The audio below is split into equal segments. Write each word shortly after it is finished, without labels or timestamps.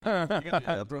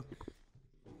bro.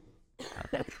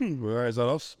 Where is that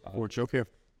us? We're joke here.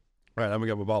 Right, let me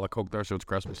get a bottle of Coke there so it's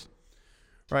Christmas.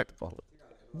 Right.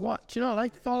 What? Do you not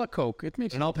like the bottle of Coke? It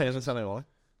makes... You're not paying us anymore.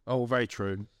 Oh, very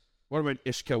true. What about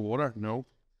Ishka water? No.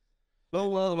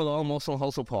 Well, with all Muscle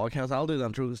Hustle podcast, I'll do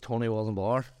them through this Tony wasn't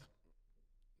bar.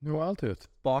 No, I'll do it.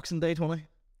 Boxing Day, Tony.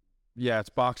 Yeah, it's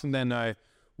Boxing Day now.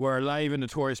 We're live in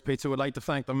Notorious Pizza. Would like to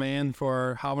thank the men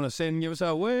for having us in. Give us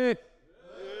a way.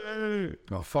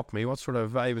 Oh, fuck me. What sort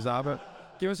of vibe is that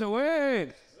about? Give us a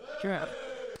way.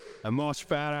 A much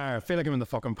better. I feel like I'm in the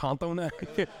fucking Panto now.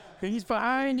 He's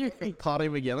behind you. Paddy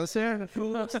McGuinness here.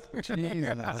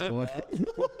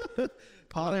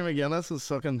 Paddy McGuinness is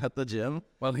fucking hit the gym.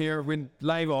 Well, here, we're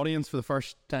live audience for the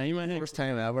first time, I think. First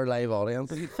time ever live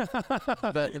audience.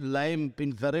 But live,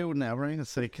 been videoed and everything.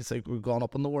 It's like we've gone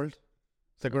up in the world.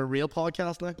 It's like we're a real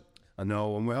podcast now. I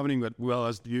know, and we haven't even got, well,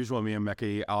 as usual, me and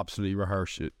Mickey absolutely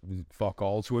rehearse it. Fuck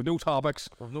all. So we have no topics.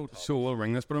 So we'll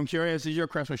ring this. But I'm curious, is your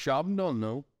Christmas shopping done?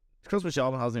 No. Christmas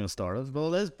shopping hasn't even started.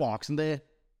 Well, it is Boxing Day.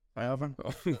 However,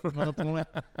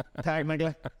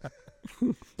 technically.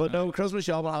 But no, Christmas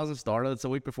shopping hasn't started. It's a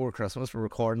week before Christmas. We're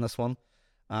recording this one.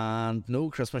 And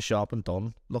no Christmas shopping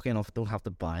done. Lucky enough, I don't have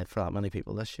to buy it for that many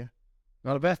people this year.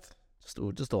 Not a bit. Just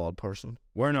an odd person.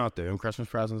 We're not doing Christmas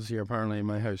presents here, apparently, in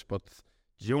my house. But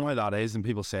do you know how that is? And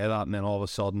people say that, and then all of a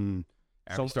sudden,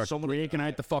 start breaking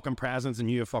out the fucking presents, and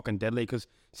you fucking diddly. Because,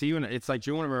 see, when it's like,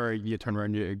 do you know whenever you turn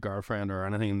around to your girlfriend or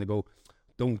anything, and they go,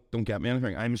 don't get me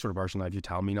anything. I'm the sort of person that if you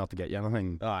tell me not to get you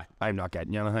anything, I'm not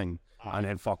getting you anything. And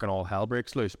then fucking all hell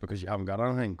breaks loose because you haven't got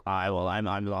anything. Well, I'm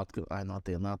not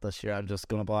doing that this year. I'm just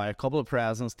gonna buy a couple of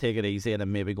presents, take it easy, and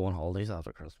then maybe go on holidays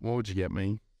after Christmas. What would you get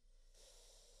me?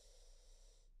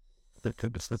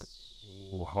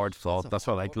 Oh, hard thought. That's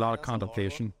what I like. A lot of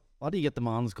contemplation. What do you get the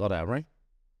man's got everything?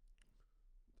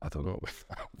 I don't know.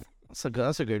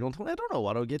 That's a good one. I don't know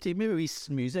what I'll get you. Maybe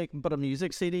music, but a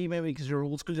music CD, maybe, because you're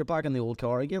old school. You're back in the old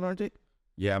car again, aren't you?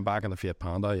 Yeah, I'm back in the Fiat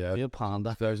Panda, yeah. Fiat Panda.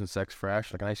 2006,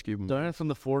 fresh, like an ice cube. Down from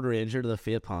the Ford Ranger to the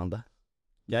Fiat Panda.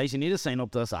 Guys, you need to sign up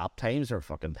to this app. Times are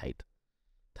fucking tight.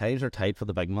 Times are tight for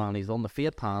the big man. He's on the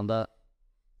Fiat Panda.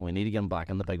 We need to get him back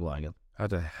in the big wagon. I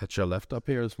had to hitch a lift up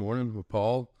here this morning with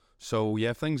Paul. So,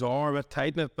 yeah, things are a bit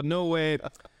tight, but no way.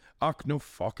 No,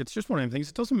 fuck. It's just one of them things.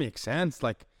 It doesn't make sense.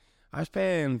 Like, I was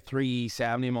paying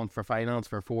 $370 a month for finance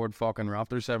for Ford fucking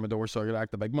Raptor 7-door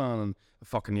Circulac, the big man, and I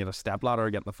fucking need a stepladder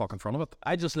to get in the fucking front of it.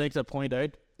 I just like to point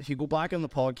out, if you go back in the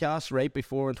podcast right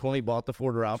before Tony bought the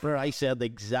Ford Raptor, I said the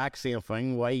exact same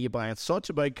thing. Why are you buying such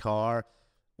a big car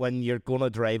when you're going to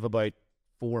drive about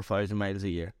 4,000 miles a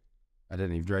year? I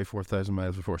didn't even drive 4,000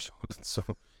 miles before,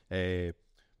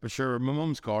 but sure, my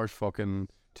mum's car's fucking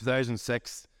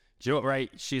 2006. Do you know, right,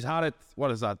 she's had it, what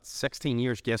is that, 16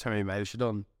 years, guess how many miles she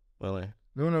done? Really?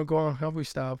 No, go on, have we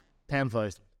stopped?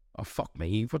 10,000. Oh, fuck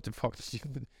me, what the fuck did you...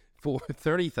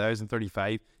 30,000,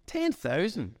 35,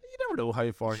 10,000. You never know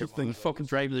how far you think fucking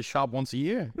drive to the shop once a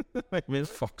year. I mean,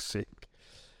 fuck's sake.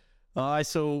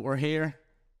 So we're here.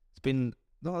 It's been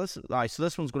so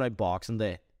this one's going out Boxing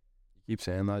Day. You keep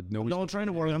saying that. No, I'm trying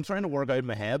to work out in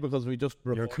my head because we just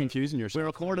you're confusing yourself. We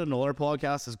recorded another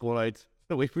podcast that's going out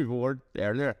the week before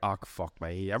earlier. Oh, fuck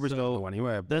me. Everything's so,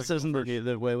 anyway. This isn't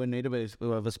the way we need to be. We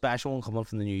have a special one coming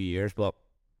from the New Year's, but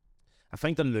I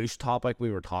think the loose topic we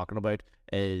were talking about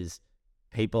is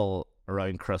people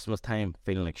around Christmas time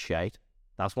feeling like shite.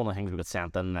 That's one of the things we got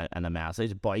sent in a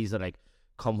message. Boys that like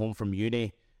come home from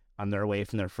uni and they're away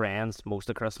from their friends most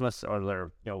of Christmas, or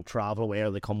they're travel away,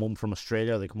 or they come home from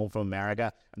Australia, or they come home from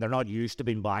America, and they're not used to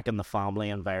being back in the family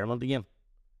environment again.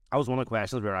 That was one of the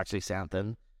questions we were actually sent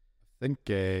in. I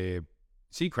think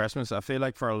see, Christmas, I feel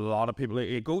like for a lot of people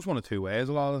it goes one of two ways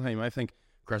a lot of the time. I think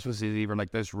Christmas is either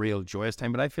like this real joyous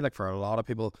time, but I feel like for a lot of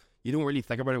people you don't really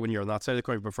think about it when you're on that side of the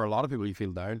coin, but for a lot of people you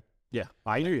feel down. Yeah,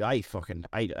 I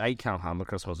can't handle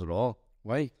Christmas at all.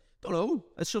 Why? Don't know.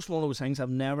 It's just one of those things.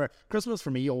 Christmas for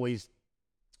me always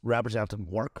represented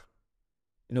work.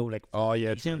 Like, oh yeah,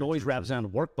 it seemed always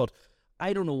represented work, but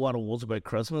I don't know what it was about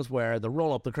Christmas where the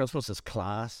run up to Christmas is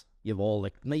class. You've all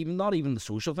like, not even the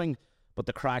social thing, but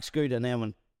the crack's good, and then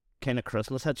when kind of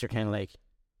Christmas hits, you're kind of like,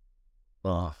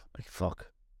 oh, like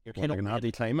fuck. You're kind of like an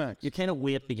anti-climax. You kind of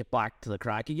wait to get back to the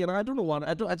crack again. I don't know what.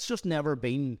 It's just never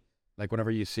been. Like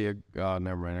whenever you see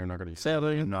never mind. I'm not going to say it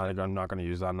again. No, I'm not going to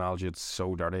use that analogy. It's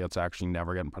so dirty. It's actually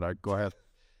never getting put out. Go ahead.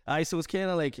 So it's kind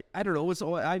of like, I don't know.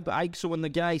 So when the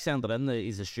guy sent it in,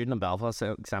 he's a student in Belfast,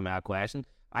 sent me that question.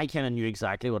 I kind of knew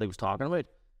exactly what he was talking about.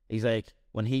 He's like,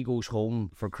 when he goes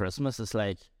home for Christmas, it's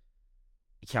like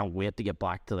he can't wait to get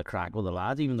back to the crack with the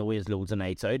lads, even though he has loads of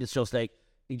nights out. It's just like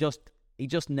he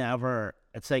just never.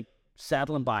 It's like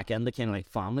settling back into kind of like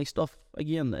family stuff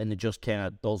again, and it just kind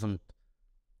of doesn't,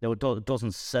 it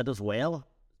doesn't sit as well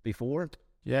before.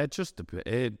 Yeah,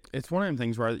 it's one of them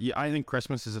things where I think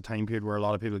Christmas is a time period where a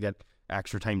lot of people get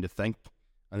extra time to think,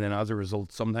 and then as a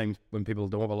result, sometimes when people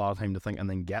don't have a lot of time to think and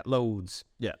then get loads,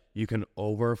 you can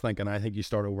overthink, and I think you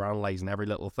start overanalyzing every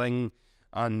little thing.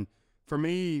 And for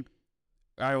me,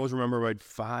 I always remember about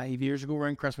 5 years ago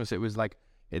around Christmas, it was like,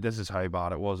 this is how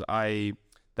bad it was.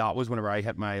 That was whenever I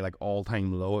hit my like all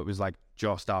time low. It was like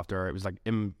just after, it was like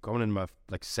coming in my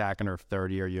like second or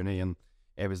third year uni, and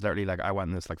it was literally like I went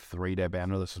in this like 3-day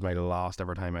bender. This was my last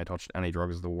ever time I touched any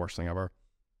drugs. The worst thing ever,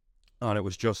 and it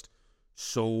was just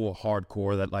so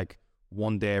hardcore that like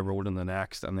one day I rolled in the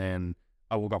next, and then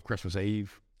I woke up Christmas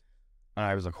Eve, and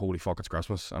I was like, holy fuck, it's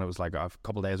Christmas. And it was like a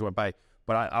couple of days went by,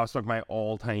 but I was like my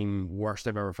all time worst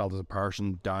I've ever felt as a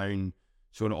person down.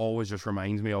 So it always just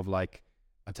reminds me of like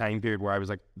a time period where I was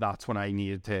like, that's when I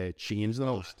needed to change the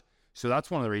most. So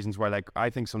that's one of the reasons why like I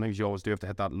think sometimes you always do have to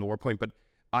hit that lower point. But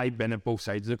I've been at both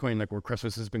sides of the coin, like where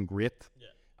Christmas has been great,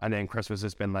 and then Christmas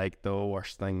has been like the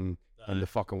worst thing in the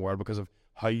fucking world because of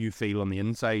how you feel on the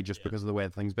inside, just because of the way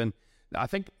things been. I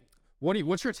think,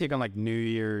 what's your take on like New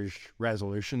Year's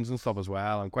resolutions and stuff as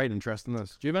well? I'm quite interested in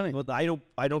this. Do you have any? But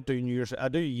I don't do New Year's. I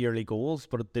do yearly goals,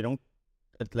 but they don't.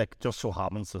 It like just so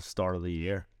happens the start of the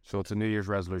year. So it's a New Year's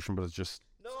resolution, but it's just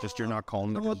you're not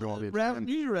calling it.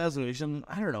 New Year's resolution,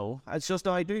 I don't know. It's just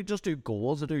I do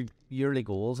goals. I do yearly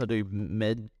goals. I do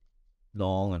mid,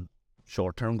 long, and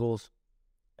short term goals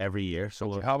every year.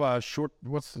 So how about a short?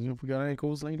 Have we got any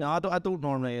goals like that? No, I don't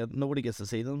normally. Nobody gets to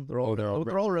see them. They're all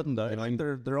written down.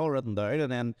 They're all written down,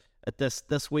 and then at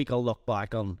this week I'll look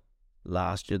back on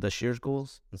this year's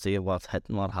goals and see what's hit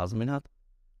and what hasn't been hit.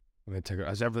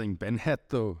 Has everything been hit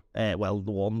though? Well,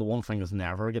 the one thing that's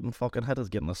never getting fucking hit is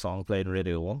getting a song played in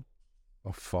Radio 1.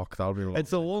 Oh fuck, that'll be.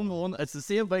 It's the one. It's the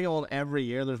same thing on every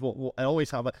year. There's what I always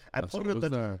have it. I put it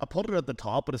at the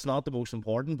top, but it's not the most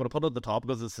important. But I put it at the top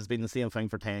because this has been the same thing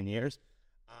for 10 years.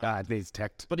 It needs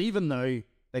ticked. But even now,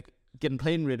 like getting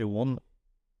played in Radio 1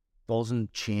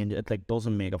 doesn't change. It like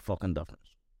doesn't make a fucking difference.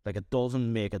 Like it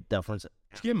doesn't make a difference. Do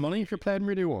you get money if you're playing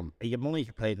Radio 1? You get money if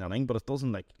you play anything, but it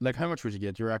doesn't like how much would you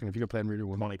get? Do you reckon if you could play in Radio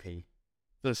 1? 20p.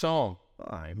 For the song?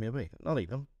 Aye, maybe not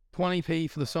even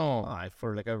 20p for the song. Aye,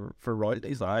 for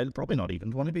royalties. Aye, probably not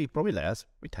even 20p. Probably less.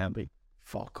 Maybe 10p.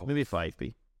 Fuck. Maybe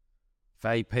 5p.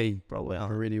 5p probably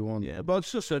for Radio 1. Yeah, but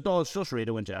it's just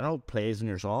radio in general plays in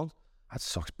your songs. That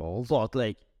sucks balls. But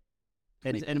like,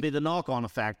 it'd be the knock-on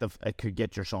effect of it could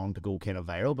get your song to go kind of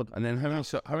viral. But and then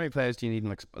how many plays do you need?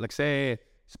 Like say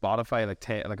Spotify,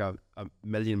 like a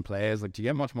million plays. Like, do you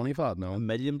get much money for that? No, a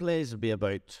million plays would be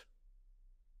about.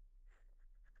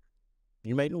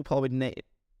 You might know probably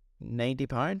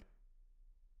 £90.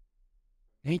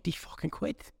 90 fucking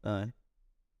quid. Aye,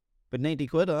 but 90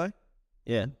 quid, aye.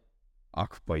 Yeah. Oh,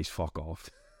 boys, fuck off.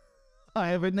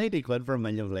 Aye, about 90 quid for a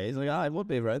million plays. Like, it would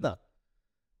be around that.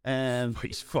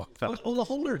 Please fuck that. Oh, the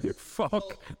 100.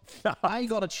 Fuck that. I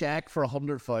got a check for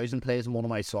 100,000 plays in one of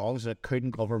my songs that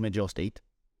couldn't cover me Just Eat.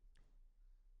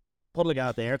 Put like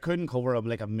out there, couldn't cover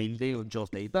like a meal deal with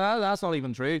Just Eat. That's not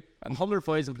even true.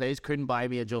 100,000 plays couldn't buy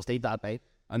me a Just Eat that night.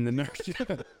 And the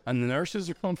nurses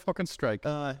are on fucking strike.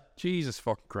 Jesus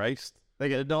fucking Christ.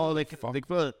 Yeah,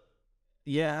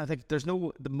 I think there's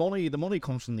no the money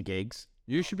comes from the gigs.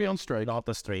 You should be on strike, not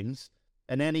the streams.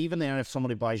 And then even then, if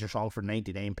somebody buys your song for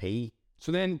 99p,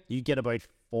 so then you get about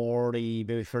 40,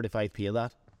 maybe 35p of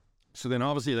that. So then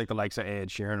obviously like the likes of Ed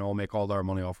Sheeran all make all their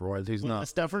money off royalties. Well,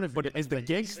 it's different. But is the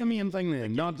gigs the main thing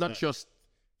then? Not just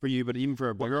for you, but even for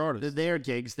a bigger artist? Their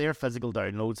gigs, their physical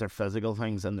downloads, their physical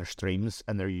things, and their streams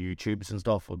and their YouTubes and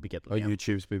stuff would be getting.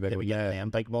 YouTube's be big. They would get them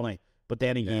big money. But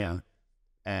then again,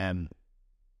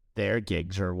 their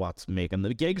gigs are what's making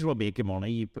the gigs will make you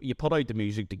money. You put out the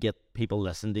music to get people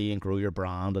listen to you and grow your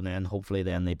brand, and then hopefully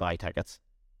then they buy tickets,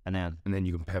 and then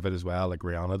you can pivot as well, like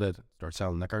Rihanna did, start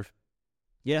selling knickers.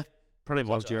 Yeah, pretty much.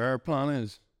 What your plan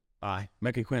is? Aye,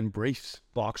 Mickey Quinn briefs,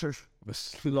 boxers,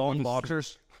 long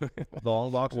boxers,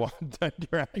 long boxers,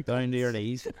 down to your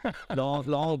knees,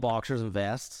 long boxers and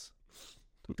vests.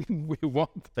 We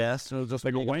want vest, and just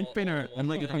like a white pinner, and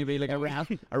like it'd be like a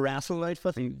wrestling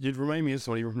outfit. You'd remind me of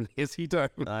somebody from Lazy Town.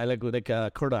 I like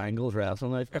Kurt Angle's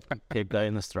wrestling outfit, take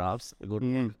down the straps. But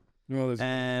no,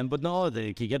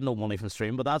 you get no money from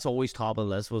stream. But that's always top of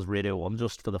the list was Radio 1,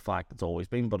 just for the fact it's always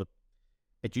been. But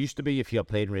it used to be if you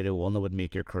played Radio 1, that would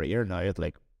make your career. Now it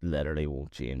like literally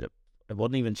won't change it. It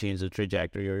wouldn't even change the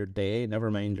trajectory of your day.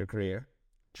 Never mind your career.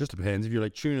 Just depends if you're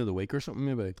like tune of the week or something,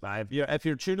 maybe. If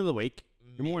you're tune of the week.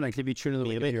 You're more likely to be tune of the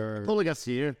week. Probably gets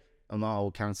here. Oh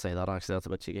no, can't say that actually. That's a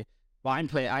bit cheeky. Well,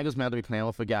 I was meant to be playing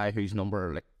with a guy who's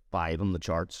number like 5 on the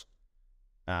charts.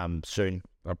 Soon.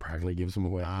 That practically gives him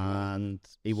away. And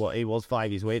he was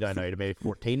 5. He's way down now to maybe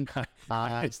 14.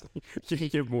 You can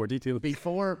give more detail.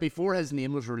 Before his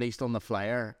name was released on the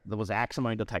flyer, there was X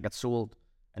amount of tickets sold,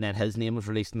 and then his name was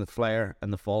released in the flyer,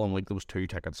 and the following week there was 2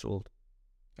 tickets sold.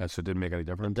 So it didn't make any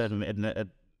difference.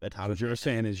 It had. What you're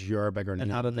saying is you're bigger. It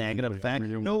had a negative effect.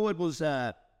 No, it was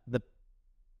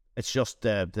It's just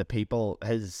the people.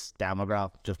 His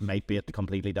demographic just might be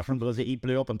completely different because he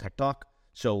blew up on TikTok.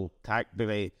 So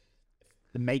technically,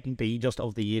 it mightn't be just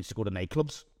of the age to go to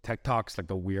nightclubs. TikTok's like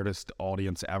the weirdest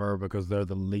audience ever because they're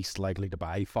the least likely to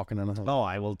buy fucking anything. Oh,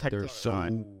 I will. They're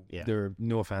They're,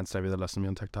 no offense to everybody that listens to me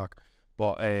on TikTok,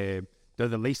 but they're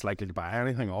the least likely to buy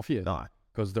anything off you. No,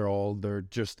 because they're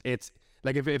just, it's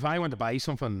like if I went to buy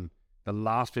something, the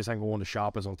last place I go to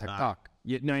shop is on TikTok.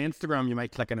 Now Instagram, you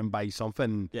might click in and buy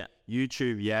something. Yeah.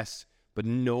 YouTube, yes, but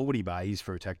nobody buys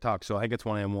through TikTok. So I think it's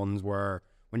one of them ones where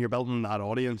when you're building that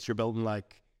audience, you're building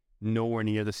like nowhere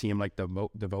near the same like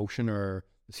devotion or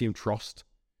the same trust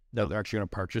that they're actually going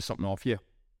to purchase something off you.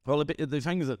 Well, the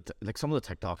thing is that like some of the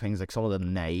TikTok things, like some of the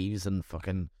knives and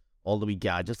fucking all the wee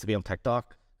gadgets to be on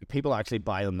TikTok, people actually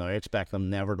buy them now, expect them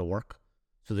never to work,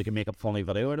 so they can make a funny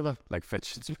video out of it. Like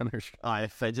fidget spinners.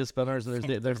 Fidget spinners.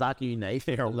 There's that new knife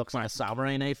here. It looks like a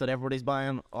samurai knife that everybody's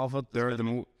buying off it. They're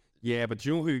yeah, but do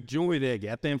you know who they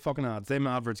get them fucking ads? Them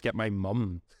adverts get my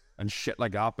mum and shit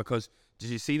like that because did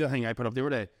you see the thing I put up the other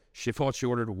day? She thought she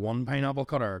ordered 1 pineapple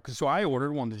cutter. So I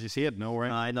ordered one. Did you see it? No,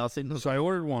 right? I nothing. So I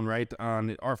ordered one, right?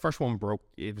 And our first one broke.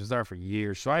 It was there for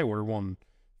years. So I ordered one,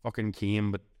 fucking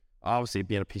came, but obviously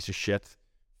being a piece of shit.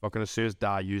 Fucking as soon as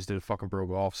Dad used it, it fucking broke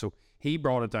off. So he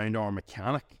brought it down to our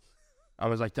mechanic. I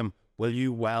was like to him, will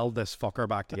you weld this fucker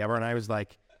back together? And I was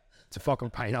like, it's a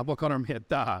fucking pineapple cutter, mate,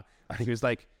 Dad. And he was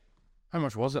like, how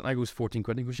much was it? And I goes, 14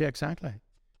 quid. And he goes, yeah, exactly.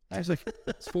 I was like,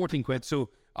 it's 14 quid. So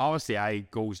obviously I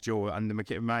goes, Joe, and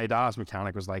my dad's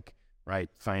mechanic was like, right,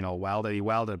 fine, I'll weld it. He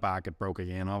welded it back, it broke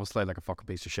again, obviously, like a fucking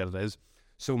piece of shit it is.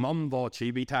 So Mum thought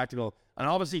she'd be tactical. And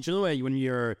obviously, do you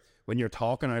know when you're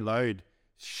talking out loud,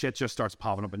 shit just starts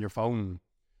popping up on your phone.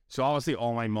 So obviously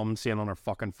all my mum's seeing on her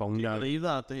fucking phone. Do you believe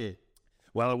that, do you?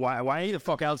 Well, why the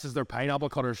fuck else is there pineapple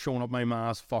cutters showing up my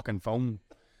ma's fucking phone?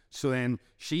 So then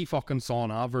she fucking saw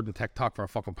an advert on TikTok for a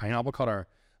fucking pineapple cutter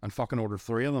and fucking ordered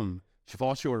 3 of them. She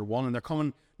thought she ordered 1 and they're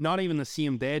coming not even the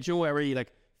same day, Joe. Every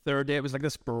like 3rd day it was like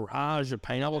this barrage of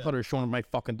pineapple cutters showing up my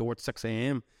fucking door at 6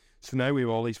 a.m. So now we have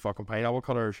all these fucking pineapple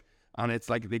cutters and it's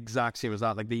like the exact same as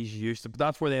that. Like these used to, but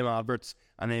that's where them adverts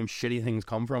and them shitty things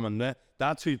come from, and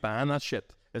that's who's buying that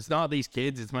shit. It's not these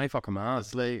kids, it's my fucking man.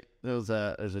 It's like there's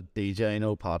a DJ, I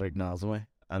know, Patrick Nazami,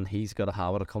 and he's got a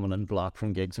habit of coming in blocked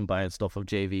from gigs and buying stuff of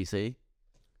JVC.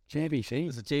 JVC?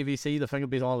 Is it JVC? The thing would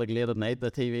be all like late at night,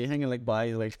 the TV thing, and like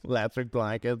buy like electric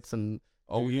blankets and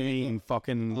oh, you mean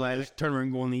fucking turn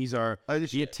around going, these are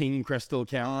 18 crystal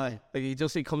count. Like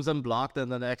he comes in blocked,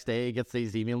 and the next day he gets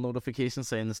these email notifications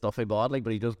saying the stuff he bought, like,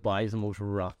 but he just buys the most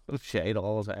rough shit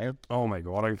all the time. Oh my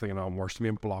god, I'm thinking I'm worse than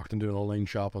being blocked and doing online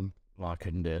shopping. Well, I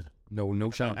couldn't do it. No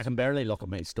chance. I can barely look at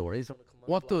my stories.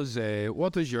 What does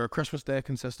your Christmas day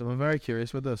consist of? I'm very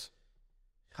curious with this.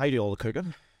 How do all the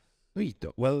cooking?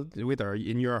 Well, are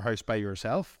you in your house by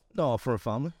yourself? No, for a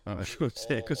family. Oh, I should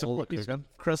say, because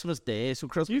Christmas Day. So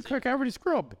Christmas. You cook every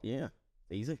scrub. Yeah,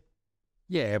 easy.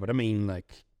 Yeah, but I mean,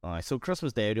 like. Alright, so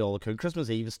Christmas Day, do all the cooking. Christmas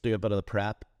Eve is do a bit of the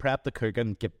prep the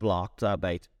cooking, get blocked that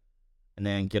night, and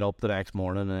then get up the next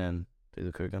morning and then do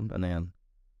the cooking, and then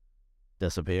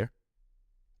disappear.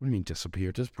 What do you mean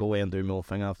disappear? Just go away and do my whole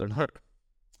thing after that.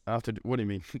 What do you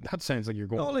mean? That sounds like you're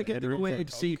going. No, like go away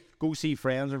to go see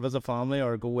friends or visit family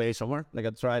or go away somewhere. Like I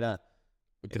try to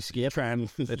escape. Try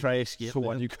escape. So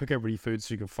what? You cook every food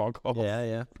so you can fuck off.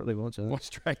 Yeah, pretty much. Yeah. Let's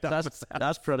try that.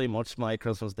 That's pretty much my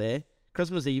Christmas Day.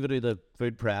 Christmas Eve I do the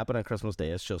food prep, and on Christmas Day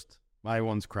it's just my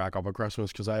ones crack up at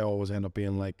Christmas because I always end up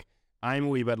being like I'm a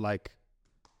wee bit like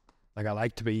I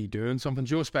like to be doing something,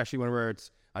 Joe, especially whenever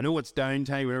I know it's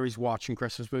downtime, whenever he's watching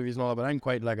Christmas movies and all that, but I'm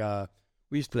quite like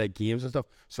we used to play games and stuff,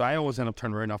 so I always end up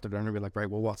turning around after dinner and be like, right,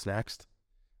 well, what's next?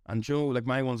 And Joe, like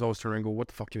my ones always turn around and go, what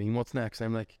the fuck do you mean, what's next?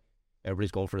 I'm like,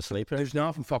 everybody's going for a sleep here. There's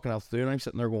nothing fucking else to do, and I'm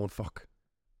sitting there going, fuck,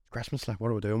 Christmas, like, what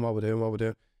are we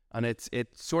doing? And it's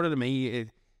sort of to me,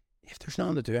 if there's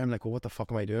nothing to do, I'm like, well, what the fuck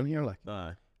am I doing here? Like,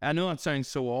 I know that sounds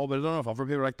so odd, but I don't know if other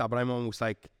people are like that, but I'm almost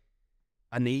like,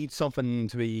 I need something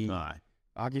to be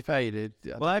occupied.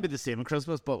 Well, I'd be the same at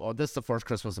Christmas, but this is the first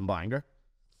Christmas in Bangor.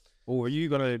 Oh, are you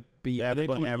going to be...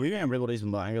 Everybody's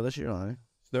in Bangor this year, So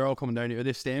they're all coming down here. Are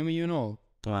they staying with you and all?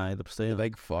 Aye, they're staying.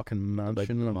 Big fucking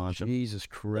mansion. Mansion. Jesus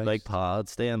Christ. Big pod,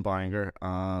 stay in Bangor,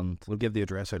 and... We'll give the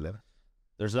address out later.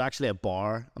 There's actually a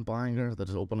bar in Bangor that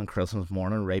is open on Christmas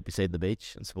morning right beside the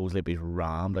beach, and supposedly it be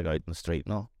rammed like out in the street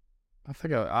and all. I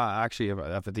think I actually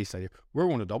have a decent idea. We're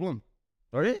going to Dublin.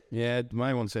 Are you? Yeah,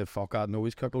 my one said, fuck that, no,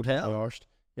 he's cooked. Hotel?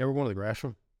 Yeah, we're going to the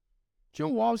Gresham. Do you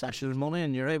know what was Actually, there's money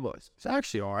in your boys. It's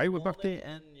actually alright. We're back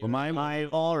to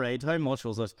alright. How much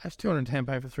was it? That's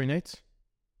 £210 for 3 nights.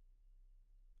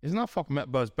 Isn't that fucking...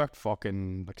 But it's booked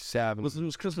fucking like 7. It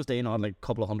was Christmas Day, not like a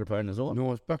couple of £100 as well.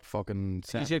 No, it's booked fucking Did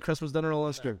 7. you get Christmas dinner all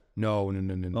this year? No.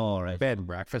 Alright. Bed and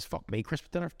breakfast. Fuck me. Christmas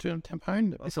dinner for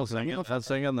 £210. I still singing. If I was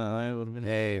singing, then I would have been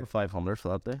Hey. for 500 for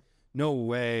that day. No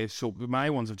way. So my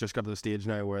ones have just got to the stage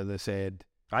now where they said...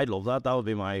 I'd love that. That would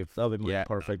be my Yeah.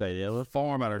 perfect idea.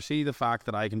 Far better. See the fact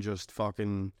that I can just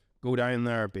fucking go down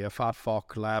there, be a fat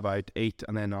fuck, lie about, eat,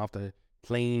 and then not have to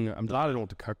clean. I'm glad I don't have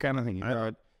to cook anything.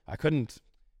 I couldn't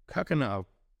cooking that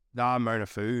amount of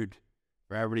food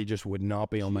for everybody just would not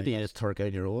be on my. You just turk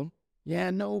out your own. Yeah,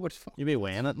 no, but You'd be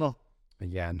weighing it, no.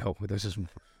 Yeah, no. This is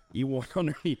you want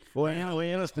underneath. Weighing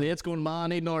it. It's going, man.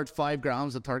 Need another 5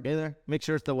 grams of turkey there. Make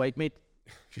sure it's the white meat.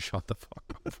 Shut the fuck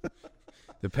up.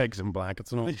 The pigs and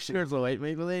blankets and all. Make sure it's the white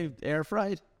meat. Will they air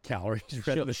fried? Calories.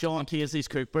 Sean Casey's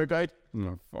cookbook out.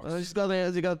 No, fuck. He's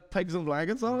got pigs and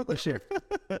blankets on it this year.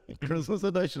 Christmas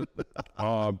edition.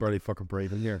 Oh, I'm barely fucking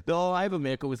breathing here. No, I have a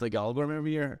mate with like Algorm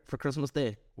every year for Christmas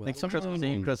Day. Like some Christmas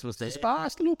Day, Christmas Day. Is Spa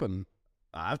still open?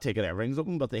 I've taken everything's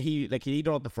open, but he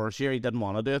done it the first year. He didn't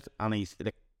want to do it, and he's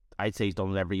like, I'd say he's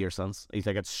done it every year since. He's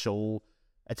like, it's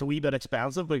a wee bit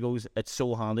expensive, but he goes, it's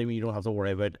so handy when you don't have to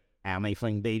worry about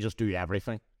anything. They just do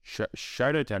everything.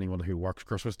 Shout out to anyone who works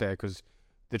Christmas Day, because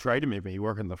they tried to make me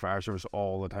work in the fire service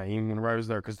all the time when I was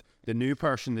there, because the new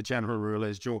person, the general rule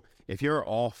is, Joe, if you're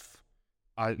off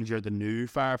and you're the new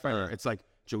firefighter, it's like,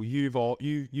 Joe,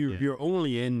 you're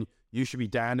only in, you should be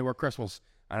down to work Christmas.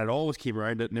 And I'd always keep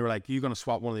around it, and they were like, you going to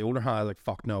swap one of the older hands? I was like,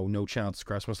 fuck no chance,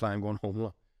 Christmas time, I'm going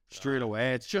home straight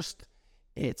away.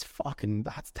 It's fucking,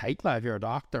 that's tight, like, if you're a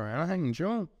doctor or anything,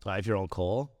 Joe. If you're on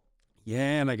call.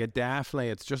 Yeah, like it definitely,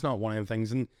 it's just not one of them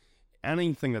things. And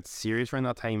anything that's serious around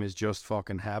that time is just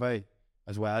fucking heavy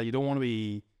as well. You don't want to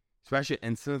be, especially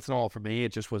incidents and all, for me,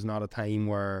 it just was not a time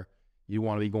where you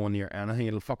want to be going near anything.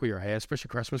 It'll fuck with your head, especially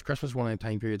Christmas. Christmas is one of the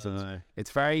time periods.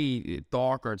 It's very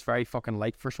dark, or it's very fucking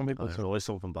light for some people. There's always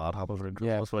something bad happens around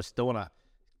Christmas, so I still want to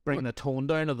bring the tone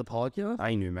down of the podcast.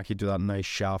 I knew Mickey'd do that nice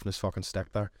shaft in his fucking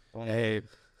stick there.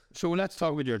 So let's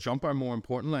talk about your jumper, more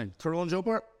importantly. Tyrone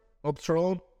jumper, up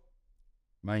Tyrone.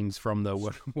 Mine's from the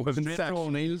women's section.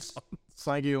 O'Neill's.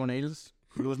 Thank you, O'Neill's.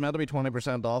 It was meant to be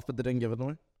 20% off, but they didn't give it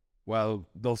away. Well,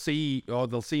 they'll see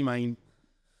mine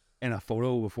in a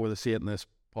photo before they see it in this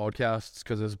podcast,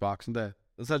 because it's Boxing Day.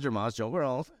 Is that your ma's jumper,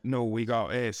 all? No, we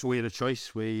got so we had a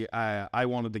choice. I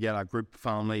wanted to get a group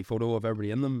family photo of everybody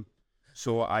in them,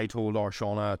 so I told our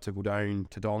Shauna to go down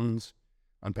to Dunn's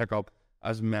and pick up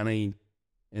as many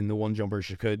in the one jumper as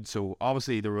she could. So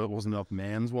obviously there wasn't enough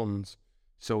men's ones,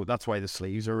 so that's why the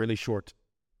sleeves are really short.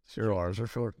 So ours are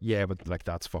short. Yeah, but like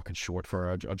that's fucking short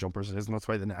for a jumper, isn't it? That's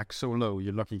why the neck's so low.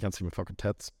 You're lucky you can't see my fucking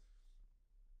tits.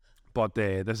 But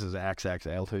this is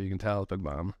XXL too. You can tell, big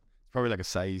man. It's probably like a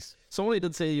size. Somebody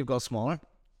did say you've got smaller.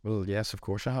 Well, yes, of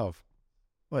course I have.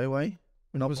 Why? We're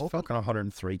not I was fucking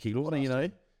 103 kilos. What are you now?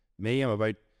 Me,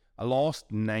 I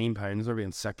lost 9 pounds over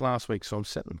being sick last week, so I'm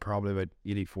sitting probably about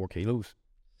 84 kilos.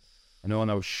 I know,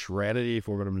 and I was shredded. If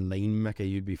we were going to lean, Mickey,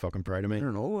 you'd be fucking proud of me. I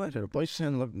don't know. I had a boy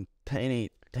saying looking tiny.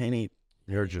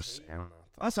 You're just saying that.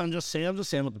 That's what I'm just saying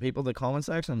what the people in the comment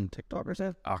section, TikTok are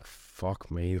saying. Ah, fuck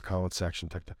me, the comment section,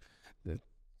 TikTok.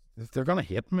 They're gonna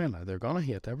hate me, man. They're gonna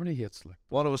hate. Everybody hates. Like,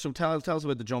 what it was? So tell us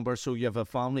about the jumper. So you have a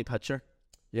family picture.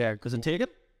 Yeah. Does it take it?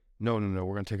 No.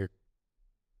 We're gonna take it.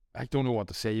 I don't know what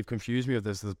to say. You've confused me if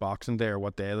this is Boxing Day or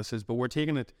what day this is, but we're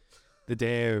taking it the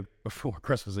day before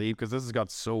Christmas Eve, because this has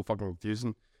got so fucking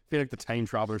confusing. I feel like the time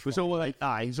travelers.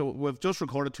 So we've just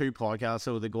recorded 2 podcasts,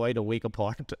 so they go out a week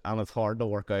apart, and it's hard to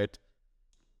work out.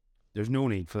 There's no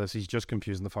need for this. He's just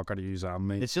confusing the fuck out of you, Sam,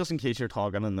 mate. It's just in case you're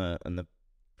talking in the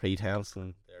pretense.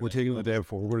 And we're taking the day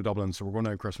before. We're going to Dublin, so we're going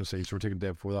out Christmas Eve, so we're taking the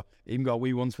day before that. Even got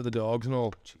wee ones for the dogs and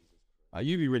all.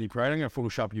 You'd be really proud. I'm going to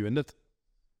Photoshop you in it.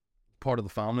 Part of the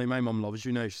family. My mum loves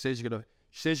you now. She says you got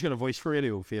a voice for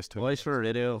radio, face to voice for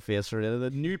radio, face for radio. The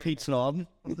new Pete Snodden.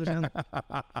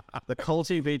 The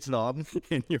culty Pete Snodden.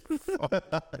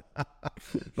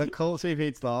 The culty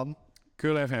Pete Snodden.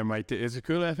 Cool FM, mate. Is it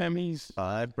Cool FM? He's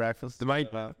breakfast. They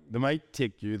might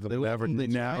take you. They'll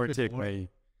never take me.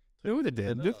 No, they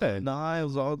did. Nah, I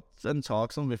was all in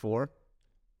talks on before.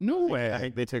 No way. I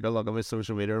think they took a look at my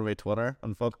social media or my Twitter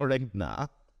and were like, nah.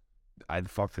 They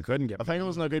couldn't get. I think it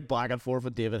was a good back and forth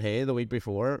with David Hay the week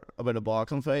before about a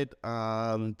boxing fight,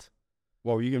 and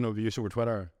What were you giving abuse over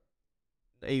Twitter?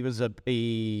 He was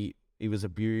abused. He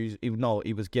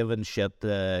was given shit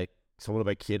to someone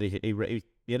about Katie.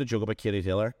 He had a joke about Katie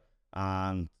Taylor,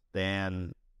 and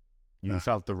then you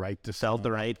felt the right to stand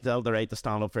to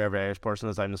stand up for every Irish person,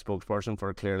 as I'm the spokesperson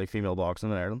for clearly female boxing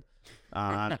in Ireland.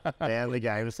 And then the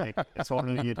guy was like, "It's sort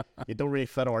of you don't really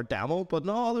fit our demo." But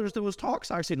no, there was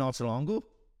talks actually not so long ago,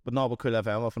 but not with Cool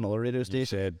FM off another radio station. You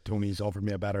said Tony's offered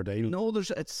me a better deal. No,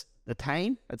 it's the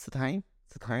time it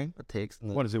takes.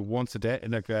 What is it, once a day?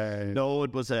 Like no,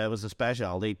 it was a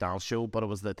specialty dance show, but it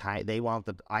was the time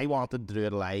I wanted to do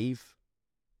it live.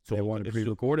 So they wanted it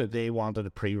pre-recorded. They wanted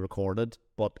it pre-recorded,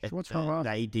 but what's wrong with that? The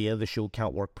idea of the show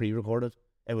can't work pre-recorded.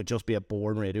 It would just be a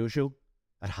boring radio show.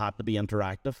 It had to be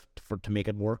interactive to make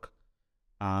it work.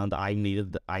 And I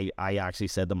actually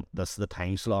said to them, "This is the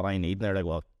time slot I need." And they're like,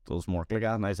 "Well, it doesn't work like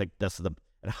that." And I was like,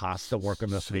 it has to work in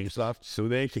this time slot. So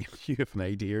they gave you an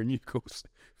idea and you go,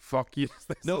 "Fuck you."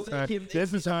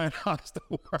 This is how it has to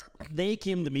work. They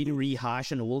came to me to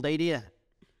rehash an old idea.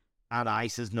 And I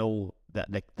says, "No,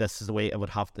 that like this is the way it would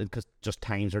have to, because just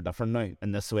times are different now,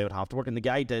 and this is the way it would have to work." And the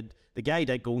guy did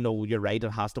go, "No, you're right,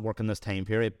 it has to work in this time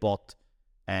period, but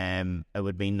it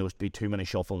would mean there would be too many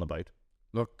shuffling about."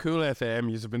 Look, Cool FM,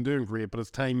 you've been doing great, but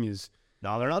it's time you...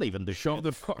 No, they're not even doing... Shut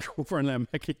the fuck over and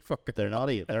let Mickey fucking... They're not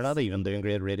even doing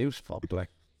great radios, fuck, like.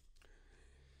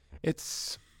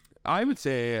 It's... I would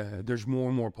say there's more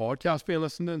and more podcasts being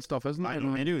listened to and stuff, isn't there?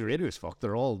 Radios, fuck,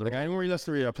 they're all... Like, anywhere you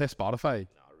listen to, I play Spotify.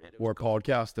 Or a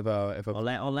podcast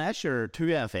unless your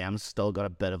 2FM's still got a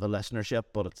bit of a listenership,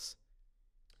 but it's...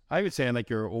 I would say like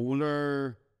your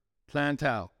older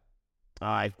clientele.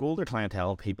 I've older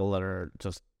clientele, people that are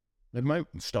just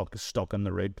stuck in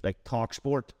the road, like Talk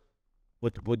Sport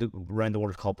with the Round the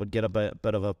World Cup would get a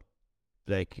bit of a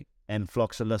like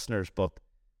influx of listeners, but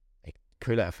like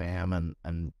Cool FM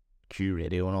and Q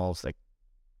Radio and all, it's like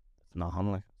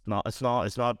it's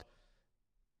not.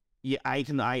 Yeah, I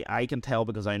can tell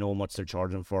because I know how much they're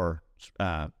charging for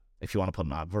if you want to put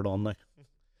an advert on there.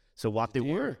 So what they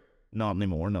were, not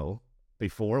anymore. No,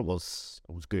 before it was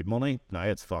good money. Now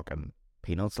it's fucking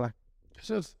peanuts. Like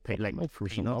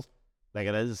peanuts. Like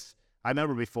it is. I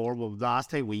remember before. Well, last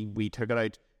time we took it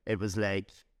out, it was like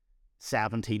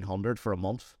 1,700 for a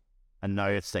month, and now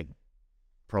it's like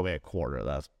probably a quarter of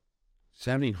that.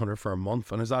 1,700 for a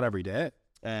month, and is that every day?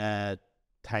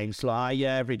 Time slot,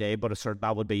 yeah, every day, but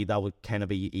that would kind of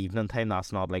be evening time.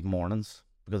 That's not like mornings,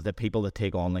 because the people that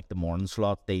take on like the morning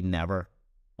slot, they never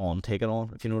take it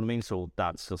on, if you know what I mean. So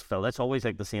that's just filled. It's always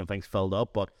like the same thing's filled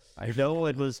up, but I know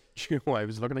it was. I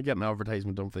was looking to get an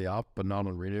advertisement done for the app, but not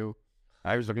on radio.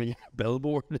 I was looking to get a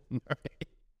billboard in there,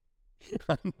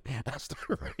 and I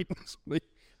started writing something,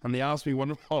 and they asked me what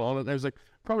on it, and I was like,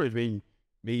 probably being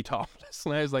me topless,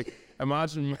 and I was like,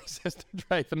 imagine my sister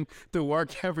driving to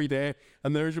work every day,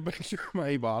 and there's a picture of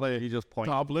my body. You just point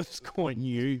topless, going,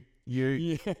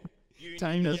 yeah.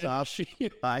 Time to get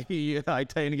shape. I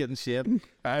time to get in shape.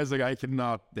 I was like, I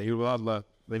cannot deal with that.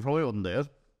 They probably wouldn't do it.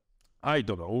 I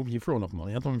don't know. You throw enough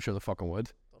money at them, I'm sure they fucking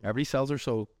would. Everybody sells her,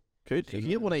 so could you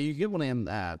get one of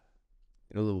them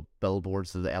the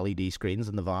billboards of the LED screens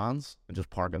in the vans and just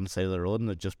park on the side of the road, and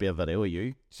it'd just be a video of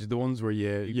you. It's the ones where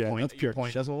you point, that's pure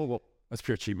point. That's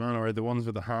pure cheap, man. Or the ones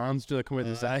with the hands that come out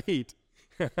the side.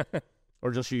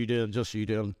 Or just you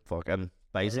doing fucking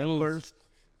bicycles.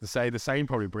 The sign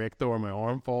probably break though, or my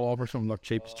arm fall off or something, like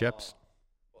cheap chips.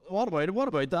 What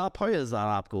about the app? How is that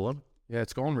app going? Yeah,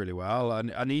 it's going really well.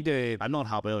 I need a... I'm not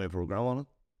happy with my program on it.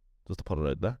 Just to put it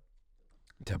out there.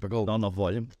 Typical. Not enough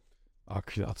volume.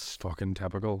 Okay, that's fucking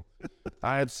typical.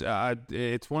 It's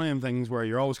one of them things where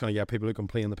you're always going to get people who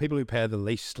complain. The people who pay the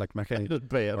least, like Mickey,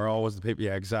 are always the people.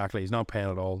 Yeah, exactly. He's not paying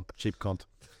at all. Cheap cunt.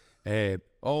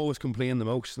 Always complain the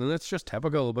most, and it's just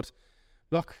typical. But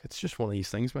look, it's just one of these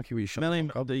things, Mickey. We should. Are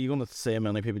you going to say how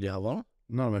many people you have on it?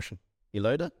 Not a mission. You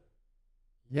allowed it?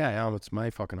 Yeah, I am. It's my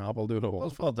fucking app. I'll do it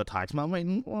all. Well, the taxman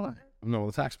waiting. No,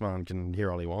 the taxman can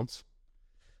hear all he wants.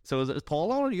 So is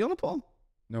Paul on? Are you on it, Paul?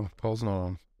 No, Paul's not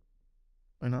on.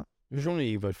 Why not? There's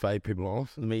only about 5 people on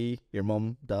it. Me, your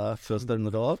mum, dad, sister, and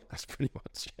the dog. That's pretty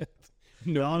much it.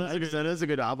 No, it is a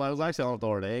good app. I was actually on it the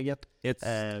other day again. It's,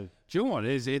 do you know what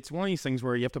it is? It's one of these things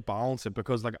where you have to balance it,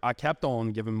 because like I kept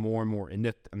on giving more and more in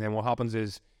it, and then what happens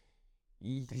is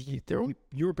you're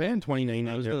paying $29.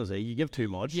 I was going to say, you give too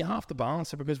much. You have to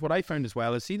balance it, because what I found as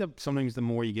well is, see, that sometimes the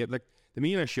more you get, like the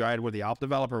main issue I had with the app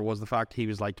developer was the fact he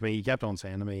was like to me, he kept on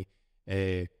saying to me,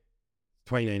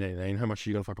 $29.99, how much are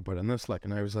you gonna fucking put in this? Like,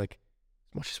 and I was like,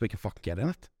 as much as we can fucking get in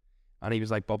it. And he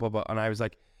was like, blah, and I was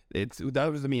like,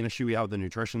 that was the main issue we had with the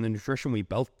nutrition. The nutrition we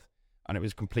built, and it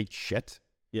was complete shit.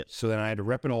 Yeah. So then I had to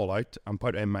rip it all out and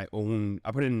put in my own.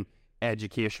 I put in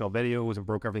educational videos and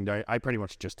broke everything down. I pretty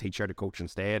much just teach how to coach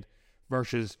instead.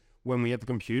 Versus when we had the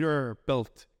computer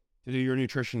built to do your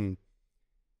nutrition,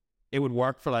 it would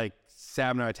work for like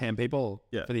 7 out of 10 people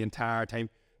for the entire time.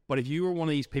 But if you were one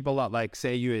of these people that, like,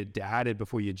 say you had dated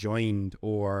before you joined,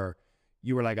 or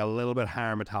you were like a little bit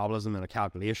higher metabolism than a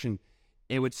calculation,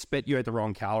 it would spit you out the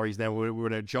wrong calories. Then it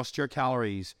would adjust your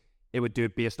calories. It would do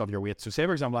it based off your weight. So say,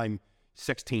 for example, I'm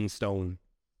 16 stone,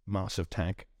 massive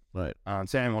tank. Right. And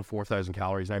say I'm on 4,000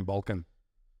 calories and I'm bulking.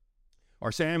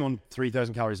 Or say I'm on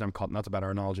 3,000 calories and I'm cutting. That's a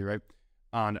better analogy, right?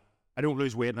 And I don't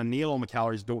lose weight and I nail all my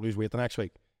calories, don't lose weight the next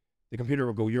week. The computer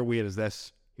will go, your weight is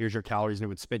this, here's your calories, and it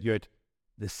would spit you out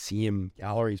the same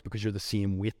calories because you're the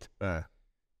same weight.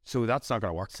 So that's not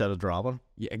going to work. Instead of dropping.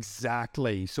 Yeah,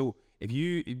 exactly. So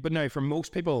but now for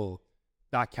most people,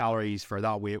 that calories for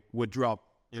that weight would drop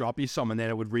you some, and then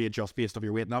it would readjust based off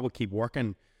your weight, and that would keep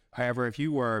working. However, if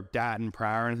you were dieting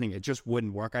prior or anything, it just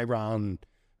wouldn't work. I ran,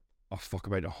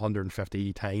 about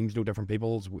 150 times, no different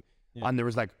people's, and there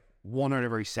was like 1 out of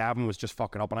every 7 was just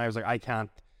fucking up, and I was like, I can't.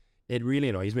 It really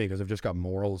annoys me because I've just got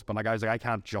morals, but like I was like, I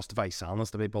can't justify selling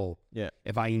this to people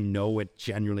if I know it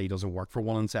genuinely doesn't work for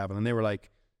 1 in 7. And they were like,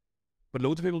 but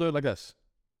loads of people do it like this.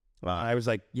 I was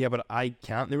like, yeah, but I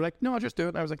can't. And they were like, no, I'll just do it.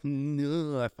 And I was like,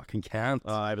 no, I fucking can't.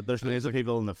 But there's loads of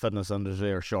people in the fitness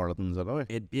industry are charlatans anyway.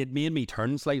 It made me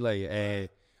turn slightly,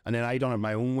 and then I done it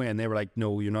my own way, and they were like,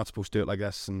 no, you're not supposed to do it like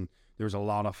this. And there was a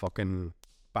lot of fucking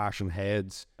bashing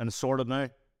heads. And it's sorted now.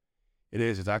 It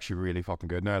is. It's actually really fucking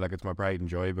good now. Like, it's my pride and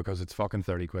joy because it's fucking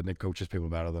 30 quid and it coaches people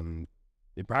better than...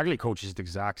 It practically coaches the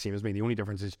exact same as me. The only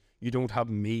difference is you don't have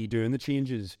me doing the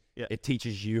changes. Yeah. It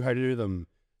teaches you how to do them.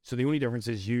 So the only difference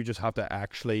is you just have to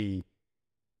actually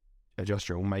adjust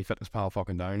your own MyFitnessPal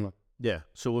fucking down. Like. Yeah.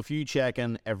 So if you check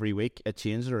in every week, it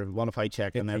changes, or what if I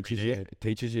check in every day? It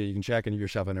teaches you. You can check in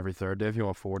yourself in every 3rd day if you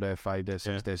want 4 day, 5 day,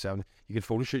 6 day, 7. You can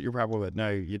photo shoot your prep with it. Now,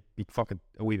 you'd be fucking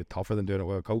a wee bit tougher than doing it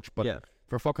with a coach, but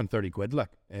for fucking 30 quid, like,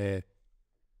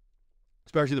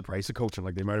 especially the price of coaching,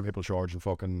 like the amount of people charging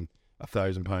fucking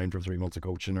 £1,000 for 3 months of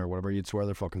coaching or whatever, you'd swear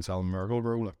they're fucking selling Miracle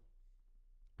Bro. Like,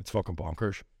 it's fucking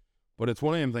bonkers. But it's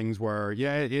one of them things where,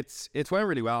 it's went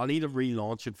really well. I need to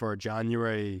relaunch it for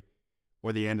January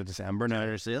or the end of December now.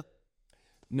 January sale?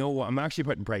 No, I'm actually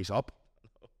putting price up.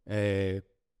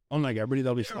 Unlike everybody,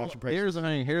 they'll be slashing price. Here's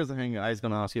the thing I was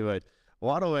going to ask you about.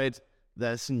 What about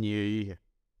this new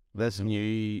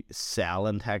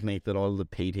selling technique that all the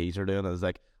PTs are doing? Is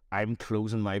like, I'm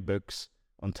closing my books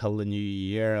until the new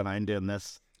year and I'm doing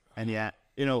this. And yet,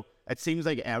 it seems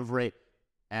like every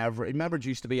remember it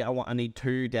used to be I need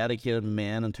 2 dedicated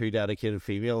men and 2 dedicated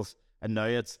females, and now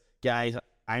it's, guys,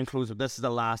 I'm closing, this is the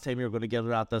last time you're going to get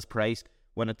it at this price.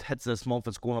 When it hits this month,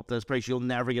 it's going up this price. You'll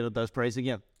never get it this price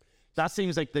again. That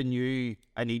seems like the new,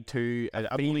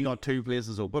 I've only got 2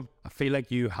 places open. I feel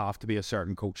like you have to be a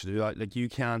certain coach to do that. Like, you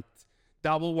can't,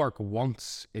 that will work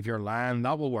once if you're lying.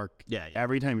 That will work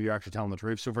every time you're actually telling the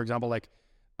truth. So for example, like,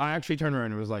 I actually turned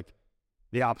around and was like,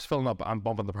 the app's filling up, I'm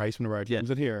bumping the price whenever I close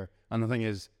it here. And the thing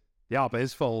is, the app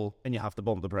is full. And you have to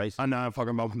bump the price. And now I'm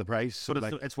fucking bumping the price. So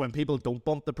but it's when people don't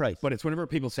bump the price. But it's whenever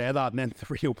people say that and then they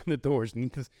reopen the doors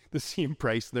and the same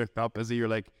price, they're not busy, you're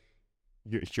like,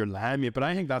 you're lying, mate. But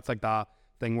I think that's like that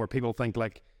thing where people think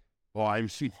like, oh, I'm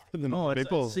sweet than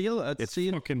people. It's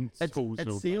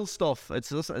sales stuff.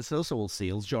 It's also all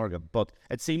sales jargon. But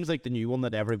it seems like the new one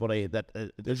that everybody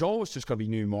there's always just got to be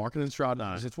new marketing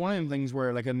strategies. It's one of them things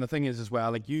where, like, and the thing is as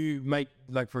well, like, you might,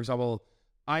 like, for example,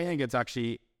 I think it's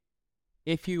actually,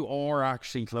 if you are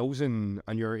actually closing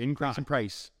and you're increasing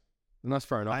price, then that's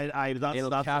fair enough.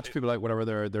 It'll catch people out,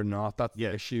 whatever they're not. That's the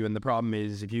issue. And the problem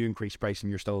is, if you increase price and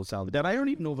you're still selling, then I don't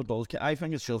even know if it does. I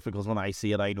think it's just because when I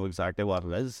see it, I know exactly what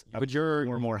it is. But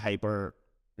we're more hyper.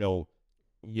 Yeah,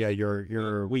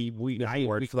 we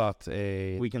for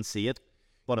that. We can see it,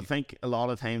 but I think a lot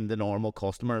of the time the normal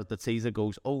customer that sees it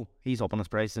goes, "Oh, he's up on his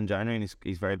price in January, and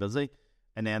he's very busy,"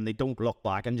 and then they don't look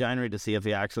back in January to see if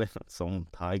he actually some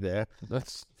tag there.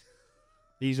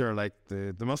 These are like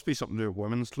there must be something to do with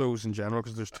women's clothes in general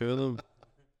because there's 2 of them.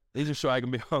 These are so I can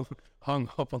be hung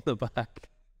up on the back.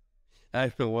 I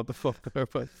don't know what the fuck they're,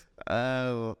 but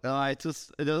I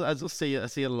just see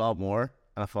it a lot more,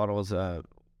 and I thought it was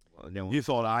You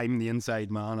thought I'm the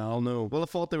inside man. I'll know. Well, I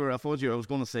thought I was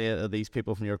going to say these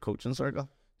people from your coaching circle.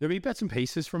 There'll be bits and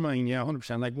pieces for mine,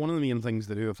 100%. Like, one of the main things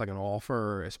to do with like an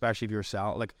offer, especially if you're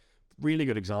selling, like, really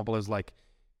good example is like,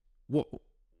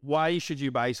 why should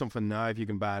you buy something now if you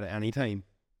can buy it at any time?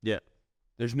 Yeah.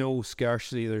 There's no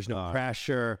scarcity, there's no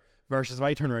pressure. Versus if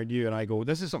I turn around to you and I go,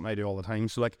 this is something I do all the time.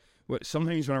 So like,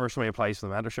 sometimes whenever somebody applies for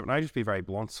the mentorship, and I just be very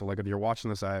blunt. So like if you're watching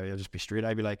this, I'll just be straight.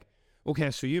 I'd be like,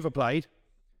 okay, so you've applied.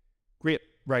 Great,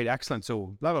 right, excellent.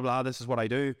 So blah, blah, blah, this is what I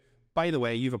do. By the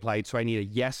way, you've applied, so I need a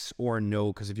yes or a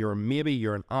no, because if you're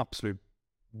an absolute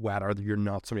wetter, you're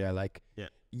not somebody I like. Yeah.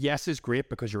 Yes is great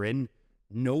because you're in.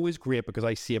 No is great because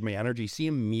I save my energy. See,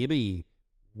 maybe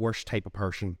worst type of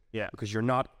person. Yeah. Because you're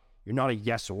not a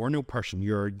yes or no person.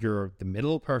 You're the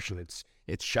middle person.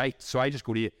 It's shite. So I just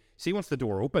go to you. See, once the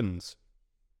door opens,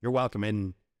 you're welcome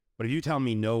in. But if you tell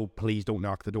me no, please don't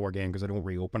knock the door again because I don't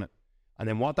reopen it. And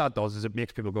then what that does is it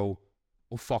makes people go,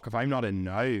 oh fuck, if I'm not in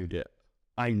now,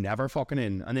 I'm never fucking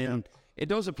in. And then it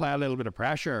does apply a little bit of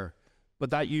pressure, but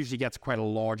that usually gets quite a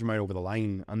large amount over the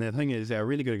line. And the thing is, a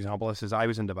really good example of this is I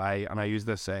was in Dubai, and I used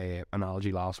this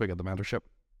analogy last week at the mentorship.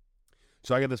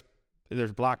 So I get this,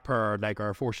 there's black pair, like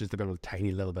Air Forces, they've got a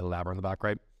tiny little bit of leather in the back,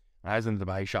 right? And I was in the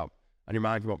Dubai shop, and your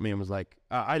man came up to me and was like,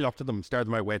 I looked at them, stared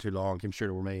them out way too long, came straight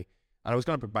over me, and I was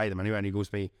going to buy them anyway, and he goes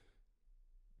to me,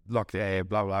 look, blah,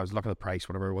 blah, I was looking at the price,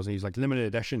 whatever it was, and he's like, limited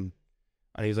edition.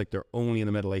 And he's like, they're only in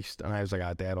the Middle East. And I was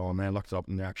like, dead on. And I looked it up,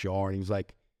 and they actually are. And he was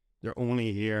like, they're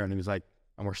only here. And he was like,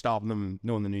 and we're stopping them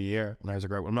knowing the new year. And I was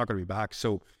like, right, well, I'm not going to be back.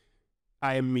 So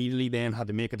I immediately then had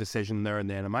to make a decision there and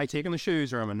then. Am I taking the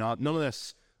shoes or am I not? None of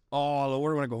this. Oh,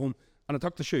 where do I want to go home? And I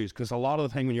took the shoes because a lot of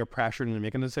the time when you're pressured into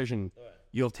making a decision,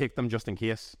 you'll take them just in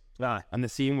case. And the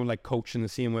same with like coaching, the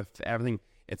same with everything.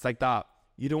 It's like that.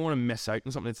 You don't want to miss out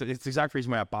on something. It's the exact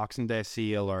reason why a Boxing Day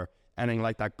sale or anything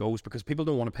like that goes, because people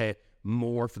don't want to pay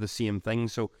more for the same thing.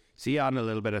 So see, adding a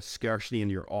little bit of scarcity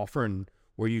into your offering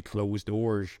where you close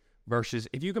doors versus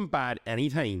if you can buy it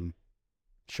anytime,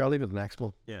 surely with the next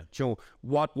one. Yeah. So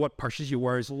what pushes you?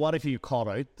 Whereas What if you caught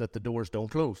out that the doors don't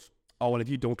close? oh, well, if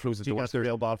you don't close the Do you doors, get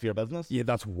real bad for your business? yeah,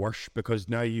 that's worse because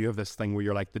now you have this thing where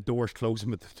you're like the door's closing,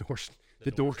 but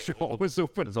the doors are always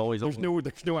open. It's always There's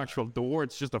no actual door.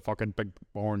 It's just a fucking big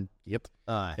barn gate.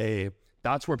 Aye.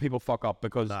 That's where people fuck up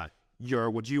because Aye.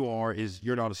 what you are is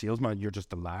you're not a salesman. You're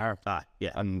just a liar.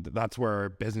 Yeah. And that's where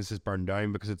business is burned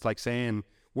down because it's like saying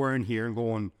we're in here and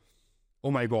going, oh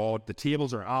my God, the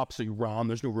tables are absolutely rammed.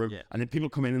 There's no room. Yeah. And then people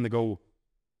come in and they go,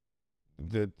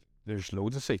 there's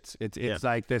loads of seats. It's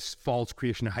like this false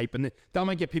creation of hype. And that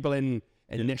might get people in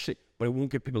initially, but it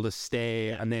won't get people to stay.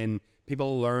 Yeah. And then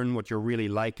people learn what you're really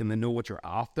like and they know what you're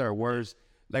after. Whereas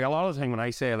like a lot of the time when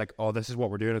I say like, oh, this is what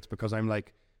we're doing, it's because I'm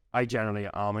like, I generally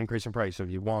am increasing price. So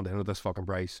if you want in at this fucking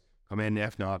price, come in.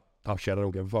 If not, tough shit, I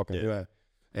don't give a fuck. Anyway.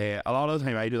 A lot of the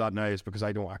time I do that now is because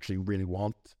I don't actually really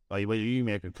want. Well, you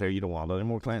make it clear you don't want any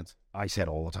more clients. I say it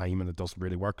all the time and it doesn't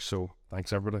really work. So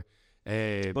thanks everybody.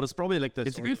 But it's probably like this.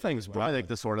 It's a good thing as well. Probably like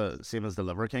the sort of same as the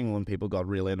Liver King when people got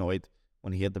really annoyed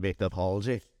when he had to make the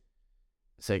apology.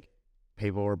 It's like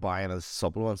people were buying his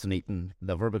supplements and eating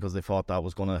liver because they thought that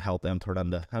was going to help them turn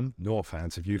into him. No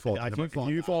offense, if you thought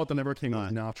the Liver King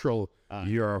was natural,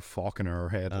 you're a fucking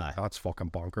airhead. That's fucking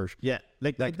bonkers. Yeah,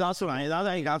 like that's what I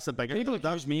think that's the bigger. People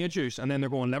that was me a juice, and then they're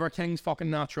going Liver King's fucking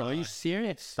natural. Are you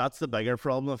serious? That's the bigger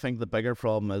problem. I think the bigger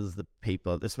problem is the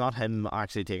people. It's not him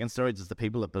actually taking steroids. It's the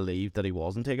people that believe that he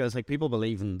wasn't taking. It's like people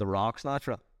believe in The Rock's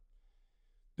natural.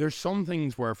 There's some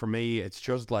things where for me it's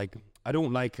just like I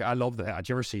love that. Did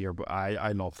you ever see her? But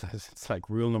I love this. It's like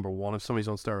rule number one: if somebody's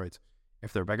on steroids,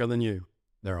 if they're bigger than you,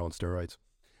 they're on steroids.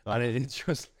 And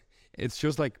it's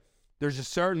just like there's a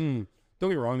certain. Don't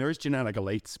get me wrong. There is genetic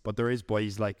elites, but there is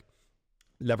boys like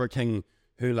Liver King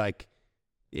who like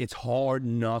it's hard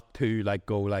not to like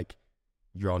go like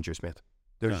you're on juice, mate.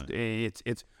 There's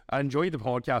it's. I enjoyed the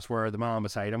podcast where the man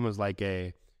beside him was like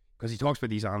because he talks about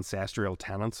these ancestral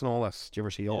tenets and all this. Do you ever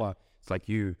see all that? It's like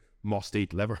you must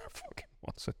eat liver fucking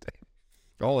once a day.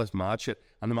 All this mad shit.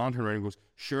 And the man turned around and goes,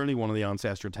 surely one of the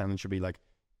ancestral tenets should be like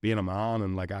being a man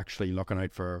and like actually looking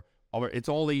out for other. It's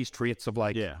all these traits of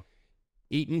like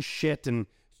eating shit and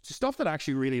stuff that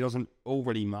actually really doesn't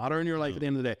overly matter in your life at the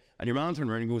end of the day. And your man turned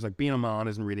around and goes like, being a man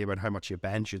isn't really about how much you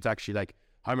bench. It's actually like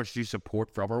how much do you support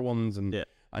for other ones. And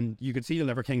you could see the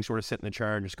Liver King sort of sit in the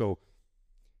chair and just go,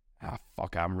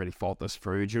 fuck, I haven't really thought this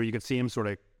through. You could see him sort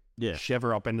of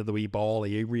shiver up into the wee ball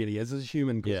he really is as a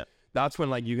human. That's when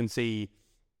like you can see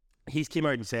he's came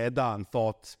out and said that and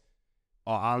thought,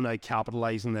 oh, I'll now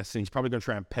capitalise on this, and he's probably going to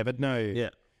try and pivot now.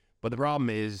 But the problem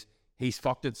is he's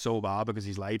fucked it so bad because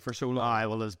he's lied for so long.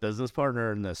 Well, his business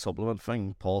partner in the supplement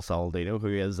thing, Paul Saladino, who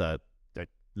is a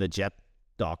legit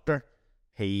doctor,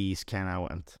 he's kind of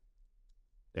went.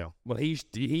 Well,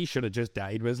 he should have just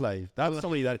died with his life. That's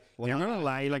somebody that you're gonna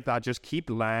lie like that. Just keep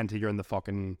lying till you're in the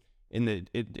fucking do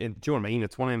you know what I mean?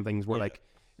 It's one of them things where like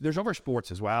there's other sports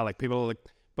as well. Like people like,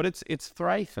 but it's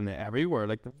thriving everywhere.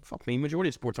 Like fuck me, majority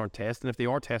of sports aren't tested. If they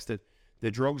are tested, the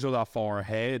drugs are that far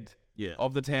ahead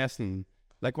of the testing.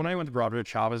 Like when I went to Broderick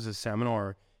Chavez's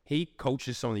seminar, he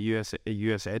coaches some of the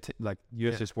USA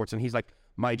sports, and he's like,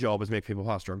 my job is make people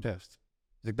pass drug tests.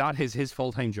 He's like, that is his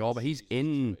full-time job. He's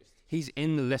in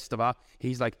the list of that.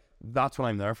 He's like, that's what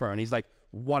I'm there for. And he's like,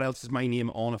 what else is my name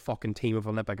on a fucking team of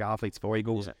Olympic athletes for? He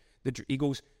goes, he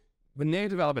goes, when they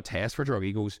develop a test for a drug,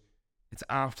 he goes, it's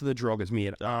after the drug is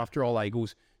made, after all that. He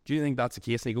goes, do you think that's the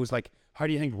case? And he goes like, how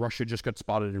do you think Russia just got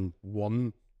spotted in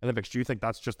one Olympics? Do you think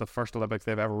that's just the first Olympics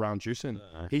they've ever ran juice in?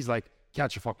 He's like,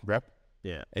 catch a fucking grip.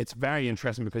 Yeah. It's very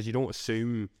interesting because you don't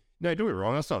assume, no, don't get me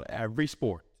wrong, that's not every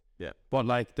sport. Yeah. But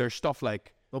like, there's stuff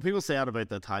like, well, people say that about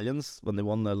the Italians when they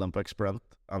won the Olympic sprint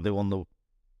and they won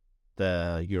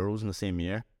the Euros in the same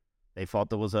year. They thought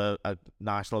there was a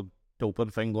national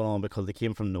doping thing going on because they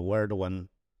came from nowhere to win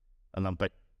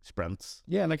Olympic sprints.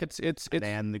 Yeah, like it's and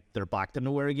then they're back to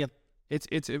nowhere again.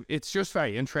 It's just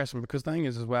very interesting because the thing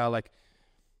is as well, like,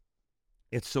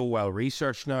 it's so well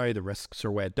researched now, the risks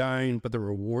are way down, but the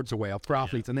rewards are way up for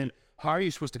athletes. And then how are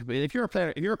you supposed to compete? If you're a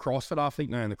player, if you're a CrossFit athlete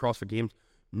now in the CrossFit Games,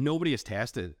 nobody is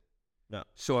tested. No.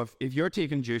 So if you're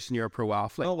taking juice and you're a pro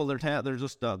athlete, oh well, they're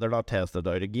just they're not tested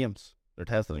out at games. They're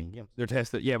tested in games. They're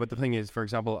tested, yeah. But the thing is, for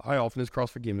example, how often is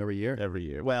CrossFit Games every year? Every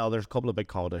year. Well, there's a couple of big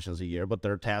competitions a year, but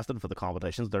they're tested for the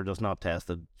competitions. They're just not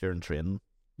tested during training.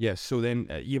 Yes. So then,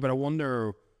 but I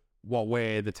wonder what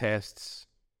way the tests.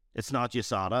 It's not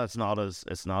USADA.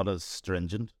 It's not as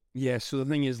stringent. Yeah. So the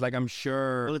thing is, like, I'm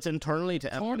sure. Well, it's internally. It's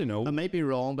hard to know. I may be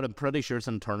wrong, but I'm pretty sure it's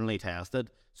internally tested.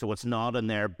 So it's not in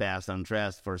their best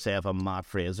interest for, say, if a Matt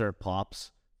Fraser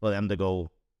pops, for them to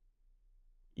go,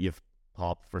 you've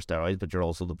popped for steroids, but you're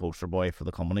also the poster boy for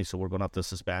the company, so we're going to have to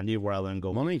suspend you, rather than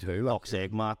go, money too. Fuck's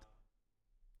sake, Matt.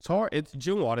 It's hard. Do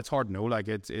you know what? It's hard to know. Like,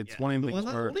 it's one of the things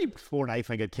where. The only sport I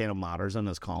think it kind of matters in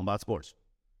is combat sports.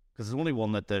 Because it's the only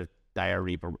one that the dire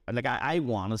reaper. Like, I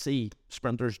want to see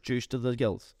sprinters juice to the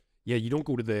gills. Yeah, you don't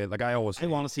go to the. Like, I want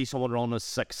to see someone run a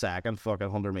 6-second fucking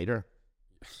 100 meter.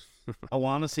 I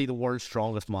want to see the world's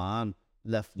strongest man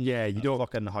lift. Yeah, you don't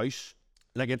fucking house.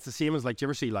 Like, it's the same as, like, do you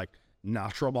ever see like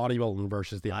natural bodybuilding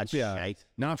versus the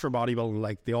natural bodybuilding?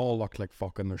 Like, they all look like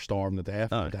fucking they're starving to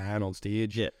death, dying on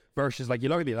stage. Yeah. Versus, like, you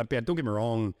look at the Olympiad. Don't get me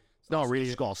wrong, it's not really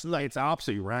disgusting. Like, it's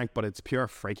absolutely rank, but it's pure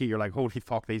freaky. You're like, holy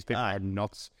fuck, these people are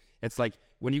nuts. It's like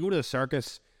when you go to the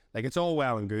circus, like, it's all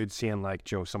well and good seeing like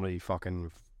somebody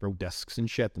fucking throw discs and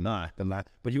shit and that,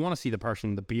 but you want to see the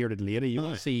person, the bearded lady. You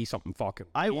want to see something fucking.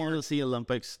 I want to see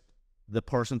Olympics. The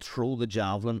person throw the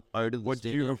javelin out of the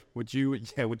stadium. Would you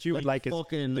like it?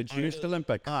 The juiced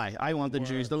Olympic. I want the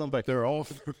juiced Olympic. They're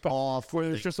off. Where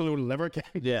there's just a little liver cake.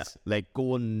 Yeah, like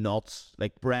going nuts,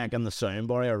 like Brank and the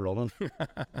soundbar are running.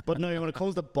 But now when it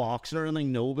comes to boxing or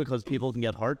anything, no, because people can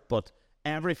get hurt. But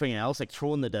everything else, like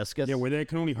throwing the discus. Yeah, where they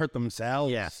can only hurt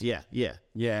themselves. Yeah.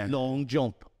 Long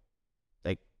jump.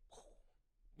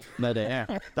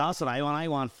 Midair. That's what I want. I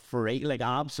want freak, like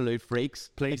absolute freaks.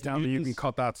 Please tell me you can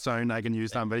cut that sound. I can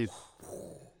use that, but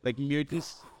like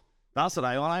mutants. That's what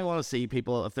I want. I want to see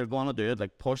people, if they're going to do it,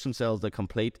 like push themselves to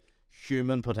complete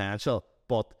human potential.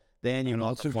 But then you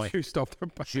know, juiced up their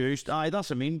body. Juiced. That's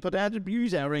what I mean. But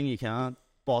use everything you can.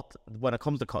 But when it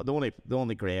comes to the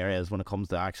only grey area is when it comes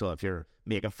to actual, if you're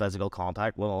making physical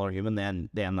contact with another human, then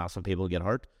that's when people get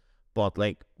hurt. But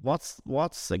like,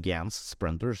 what's against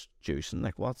sprinters juicing?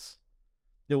 Like, what's,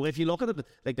 if you look at it,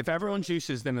 like if everyone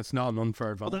juices, then it's not an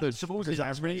unfair advantage. Well, supposedly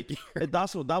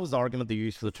that was the argument they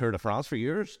used for the Tour de France for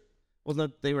years,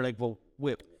 wasn't it? They were like, well,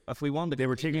 wait, if we wanted, they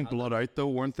were taking blood out though,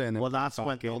 weren't they? Well, that's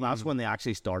when they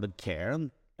actually started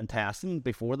caring and testing.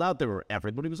 Before that,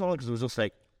 everybody was on it because it was just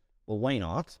like, well, why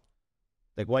not?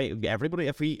 Like, why everybody?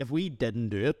 If we didn't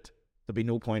do it, there'd be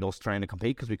no point us trying to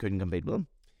compete because we couldn't compete with them.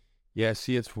 Yeah,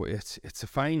 see, it's a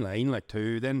fine line, like,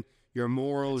 too. Then your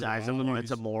morals.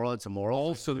 It's a moral.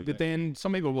 Also, but then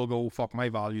some people will go, fuck, my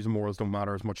values and morals don't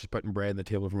matter as much as putting bread on the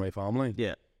table for my family.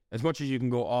 Yeah. As much as you can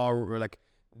go, we're like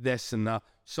this and that.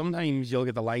 Sometimes you'll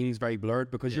get the lines very blurred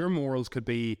because your morals could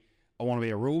be, I want to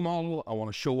be a role model, I want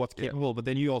to show what's capable, but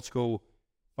then you also go,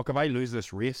 fuck, if I lose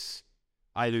this race,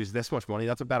 I lose this much money.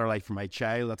 That's a better life for my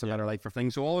child. That's a better life for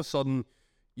things. So all of a sudden,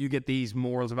 you get these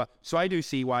morals about. So I do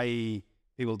see why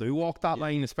people do walk that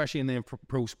line, especially in the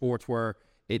pro sports where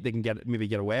they can get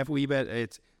away with a wee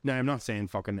bit. Now, I'm not saying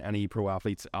fucking any pro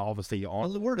athletes obviously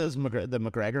aren't. Well, the word is the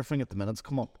McGregor thing at the minute's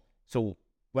come up. So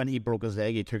when he broke his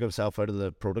leg, he took himself out of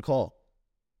the protocol.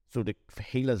 So to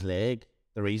heal his leg,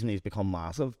 the reason he's become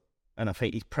massive, and I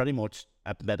think he's pretty much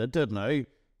admitted to it now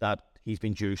that he's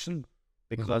been juicing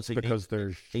because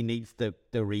he needs the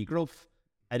regrowth,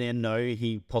 and then now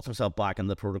he puts himself back in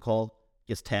the protocol.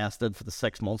 Gets tested for the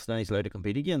 6 months, then he's allowed to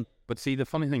compete again. But see, the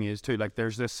funny thing is too, like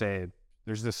there's this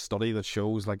there's this study that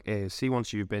shows like, see,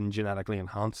 once you've been genetically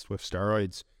enhanced with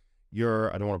steroids,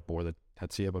 I don't want to bore the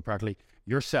heads here, but practically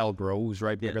your cell grows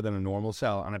bigger than a normal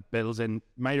cell, and it builds in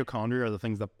mitochondria are the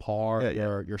things that power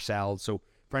your cells. So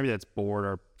for anybody that's bored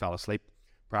or fell asleep,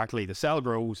 practically the cell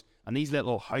grows, and these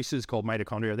little houses called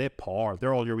mitochondria, they power.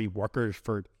 They're all your wee workers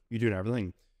for you doing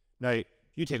everything. Now, if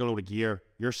you take a load of gear,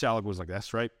 your cell goes like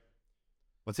this, right?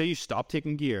 But say you stop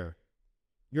taking gear,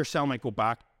 your cell might go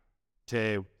back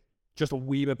to just a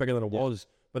wee bit bigger than it was.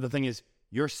 But the thing is,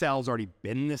 your cell's already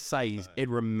been this size. It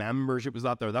remembers it was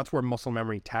that there. That's where muscle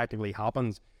memory technically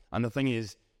happens. And the thing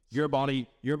is, your body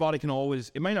can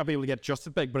always, it might not be able to get just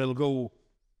as big, but it'll go,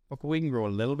 fuck, we can grow a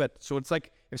little bit. So it's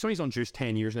like, if somebody's on juice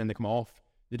 10 years and then they come off,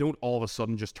 they don't all of a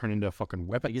sudden just turn into a fucking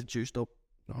whip. Get juiced up.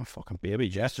 Oh, fucking baby,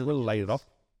 Jess, we'll light it up.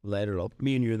 Light it up.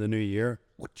 Me and you in the new year.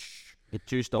 Get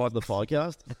juiced up the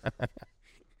podcast.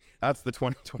 That's the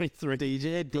 2023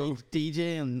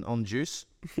 DJ on juice.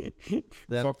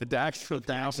 Fuck the Dax. The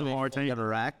Dax and Martin get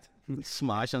racked.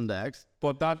 Smash on Dax.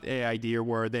 But that idea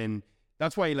where then,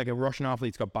 that's why like a Russian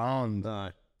athlete's got banned.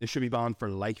 They should be banned for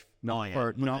life, not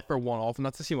for one-off. And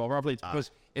that's the same with other athletes, because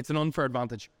it's an unfair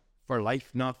advantage for life,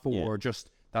 not for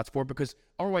just that sport. Because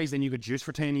otherwise then you could juice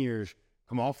for 10 years,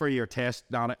 come off for a year, test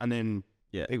on it, and then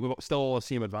it will still all the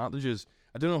same advantages.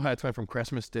 I don't know how it went from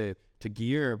Christmas to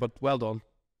gear, but well done.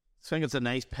 I think it's a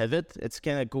nice pivot. It's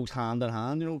kind of goes hand in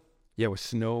hand, you know. Yeah, with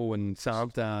snow and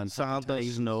Santa,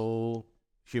 snow,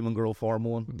 human growth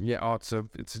hormone. Yeah,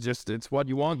 it's what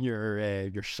you want.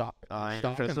 Your shot.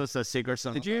 Christmas a secret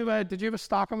Santa. Did you have a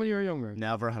stocking when you were younger?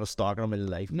 Never had a stocking in my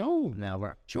life. No,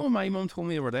 never. Do you know what my mum told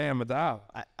me the other day? And my dad.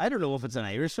 I don't know if it's an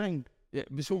Irish thing. Yeah,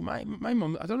 so my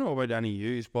mum, I don't know about any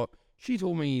use, but she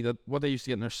told me that what they used to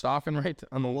get in their stocking, right?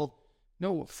 And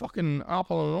no, fucking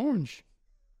apple and orange.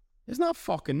 Isn't that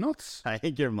fucking nuts? I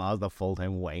think your mom's the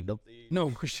full-time wind-up.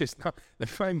 No, she's not.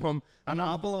 My mum... An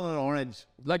apple and an orange.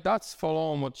 Like, that's full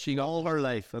on what she got. All her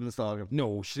life in the stocking.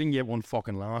 No, she didn't get one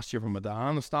fucking last year from my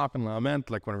dad in the stocking. I meant,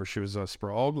 like, whenever she was a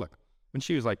sprog, like, when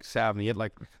she was, like, 7, 8,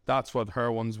 like, that's what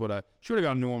her ones would have... She would have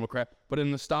got a normal crap, but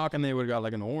in the stocking, they would have got,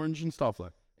 like, an orange and stuff,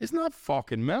 like. Isn't that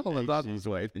fucking metal? And that, she's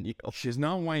winding you up. She's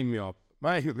not winding me up.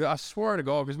 I swear to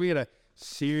God, because we had a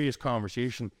serious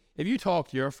conversation. If you talk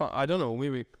to your I don't know,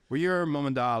 maybe were your mum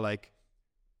and dad like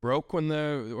broke when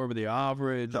or were they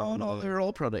average? No, they were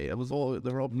all pretty. They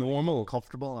were all normal,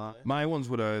 comfortable. My ones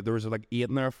would have, there was like 8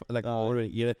 in there, like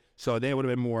already 8. So they would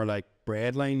have been more like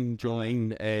breadline,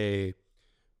 join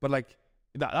but like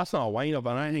that's not a wind up.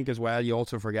 And I think as well, you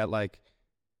also forget like,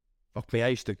 fuck me, I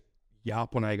used to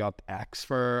yap when I got X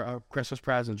for a Christmas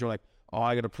present. You're like, oh,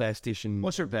 I got a PlayStation.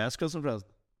 What's your best Christmas present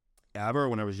ever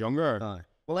when I was younger?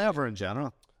 Well, ever in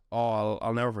general. Oh,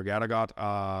 I'll never forget. I got,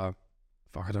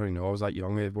 fuck, I don't even know. I was that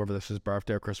young, whether this was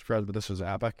birthday or Christmas present, but this was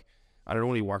epic. And it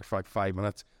only worked for like 5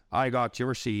 minutes. I got, do you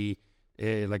ever see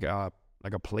like a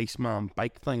policeman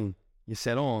bike thing you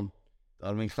sit on?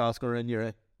 I mean, Glasgow in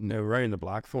your No, right in the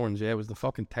Blackthorns, yeah. It was the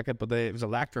fucking ticket, but it was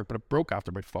electric, but it broke after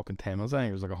about fucking 10 minutes. I think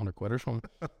it was like 100 quid or something.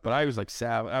 But I was like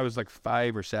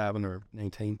 5 or 7 or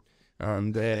 19.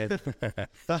 And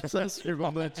that's your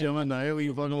mum at gym and now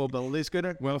you fucking mobility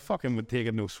scooter. Well, fucking would take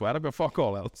it no sweat, but fuck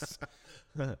all else.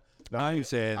 I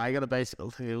said I got a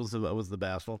bicycle. It was the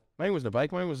best one. Mine was the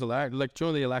bike. Mine was the like do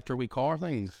you know the electric wee car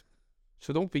things.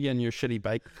 So don't be getting your shitty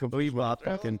bike.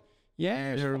 Fucking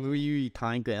yeah. Were you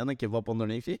tanked in and give up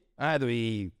underneath you? I had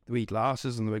the wee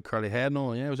glasses and the wee curly head and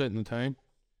all. Yeah, I was out in the town.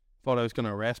 Thought I was going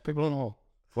to arrest people and all.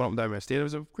 Went up and down my estate. It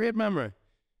was a great memory.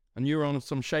 And you were on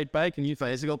some shite bike and you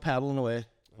bicycle pedaling away.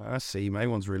 I see. My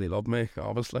ones really loved me,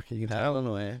 obviously. You can pedaling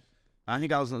away. I think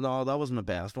that wasn't the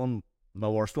best one. My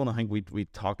worst one, I think we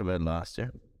talked about it last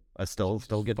year. I still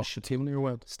getting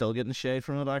still getting shade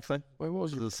from it actually. Why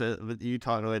was it? You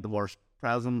talking about the worst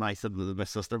present? I said my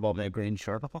sister bought me a green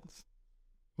shirt once.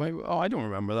 Wait, oh, I don't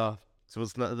remember that. So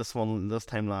it was this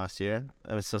time last year.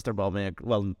 My sister bought me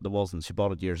well, there wasn't. She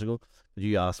bought it years ago. But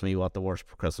you asked me what the worst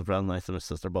Christmas present. I said my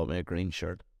sister bought me a green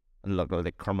shirt. And look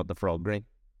like Kermit the Frog green.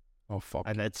 Oh, fuck.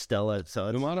 And it's still out.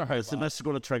 So no matter how it's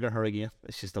going to trigger her again.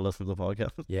 She still listens to the podcast.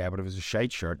 Yeah, but if it was a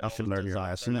shite shirt, you should learn your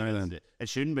lesson now then. It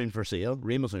shouldn't have been for sale.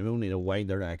 Remus and need to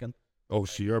wind their reckon. Oh,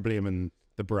 so you're blaming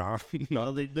the brand?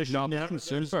 No, there's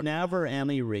never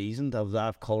any reason to have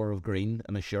that colour of green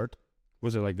in a shirt.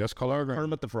 Was it like this colour?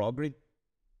 Kermit the Frog green.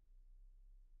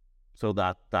 So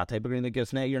that type of green that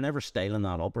gets you're never styling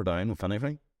that up or down with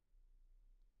anything.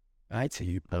 I'd say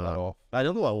you pull that off. I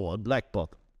don't know what I would like, but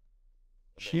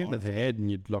shave the head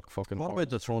and you'd look fucking. What about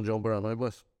the throne jumper on my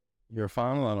boys? You're a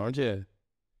fan of that, aren't you?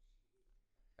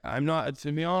 I'm not,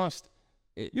 to be honest.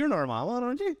 You're normal,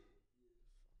 aren't you?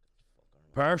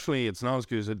 Personally, it's not as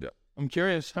good as I'm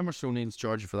curious, how much do O'Neill's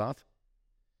charge you for that?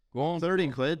 Go on. 30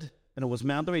 quid, and it was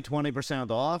meant to be 20%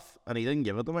 off, and he didn't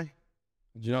give it to me.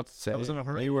 Did you not say? I was in a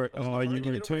hurry. You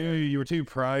were too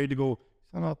proud to go, is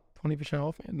that not 20%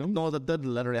 off? No. No, that did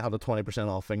literally have a 20%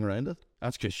 off thing around it.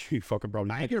 That's because you fucking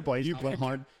probably... I think your boys went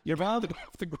hard. Your man,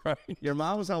 off the ground. your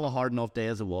man was having a hard enough day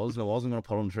as it was, and I wasn't going to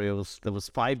put him through. There was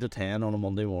 5 to 10 on a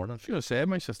Monday morning. I should have said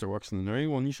my sister works in the Newry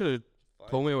one. You should have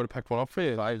told me I would have picked one up for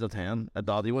you. 5 to 10.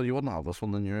 Daddy, well, you wouldn't have this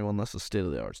one, the Newry one. This is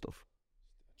state-of-the-art stuff.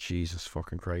 Jesus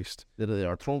fucking Christ.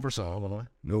 State-of-the-art. Thrown for some, anyway.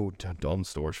 No, Dunn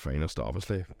Store's finest,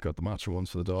 obviously. Got the matching ones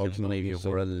for the dogs. And you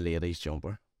wore a ladies'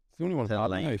 jumper. It's the only one Tell that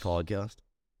like nice. podcast.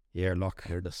 Yeah, look.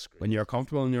 You're disgrace. When you're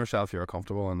comfortable in yourself, you're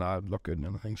comfortable, and I look good in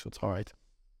anything, so it's alright.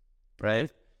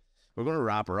 Right? We're going to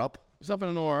wrap her up. Is that been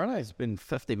an hour, aren't I? It's been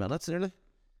 50 minutes nearly.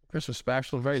 Christmas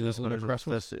special, very little bit of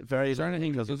Christmas. Very. Is there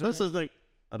anything else? This is like.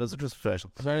 It is a Christmas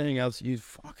special. Is there anything else? You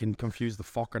fucking confused the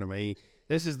fuck out of me.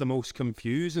 This is the most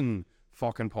confusing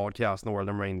fucking podcast in the world.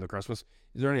 I'm reading the Christmas.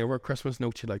 Is there any other Christmas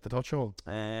notes you'd like to touch on?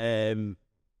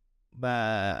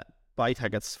 Buy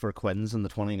tickets for Quinn's on the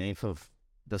 29th of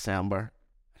December.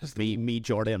 Me,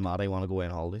 Jordy, and Maddie want to go on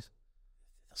holidays.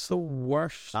 That's the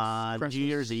worst. New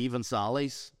Year's Eve and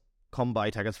Sally's. Come buy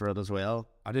tickets for it as well.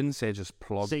 I didn't say just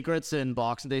plug. Secrets in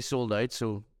Boxing Day sold out,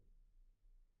 so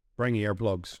Bring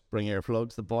earplugs. bring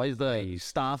earplugs. The boys, the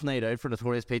staff night out for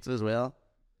Notorious Pizza as well.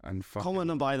 And Come in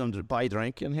and buy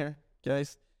drink in here,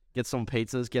 guys. Get some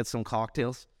pizzas, get some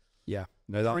cocktails. yeah.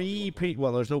 No, that,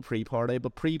 Well, there's no pre-party,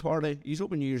 but pre-party. You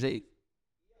open New Year's Eve.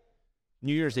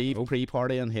 New Year's Eve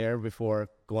pre-party in here before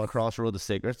going across the road to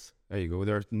Secrets. there you go.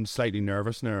 They're slightly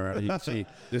nervous now. You can see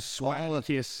the sweat.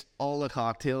 All the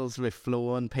cocktails be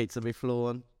flowing, pizza be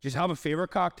flowing. Just have a favorite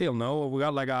cocktail. No, we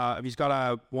got like a. If he's got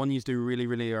a one, you do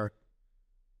really or.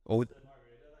 Oh,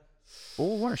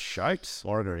 what a shout!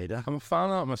 Margarita. I'm a fan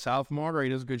of it myself.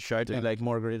 Margarita's a good shout. Do you like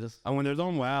margaritas? And when they're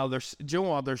done well, do you know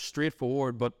what? They're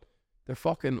straightforward, but they're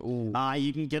fucking. Oh,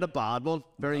 You can get a bad one.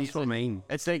 Very that's what I mean.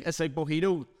 It's like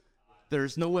mojito.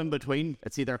 There's no in between.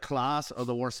 It's either class or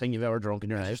the worst thing you've ever drunk in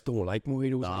your I life. just don't like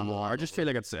mojitos anymore. I just feel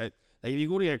like it's like if you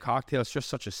go to get a cocktail, it's just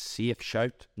such a safe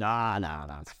shout. Nah.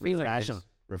 It's feel like refreshing.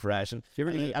 Refreshing. You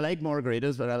ever- I like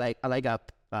margaritas, but I like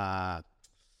a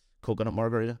coconut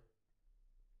margarita.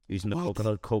 Using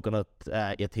the coconut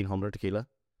 1800 tequila.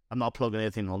 I'm not plugging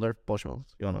 1800 Bushmills.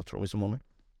 You want to throw me some money?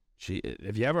 Gee,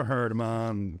 have you ever heard,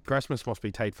 man? Christmas must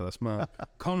be tight for this man.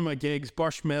 Come to my gigs,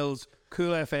 Bushmills,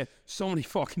 Cool FA. Somebody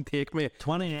fucking take me.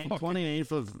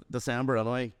 29th of December,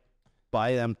 anyway.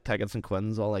 Buy them tickets and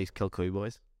Quinn's, all these Kilcoo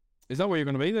boys. Is that where you're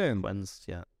going to be then? Quinn's,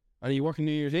 yeah. And are you working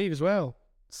New Year's Eve as well?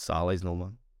 Sally's no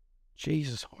man.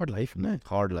 Jesus, hard life, isn't it?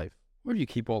 Hard life. Where do you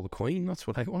keep all the coin? That's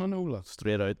what I want to know, lads.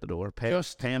 Straight out the door.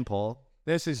 Just paying Paul.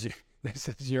 This is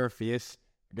your face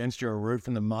against your roof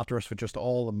and the mattress with just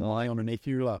all the money underneath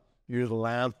you, lad. You're the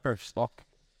land for stock.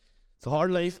 It's a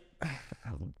hard life.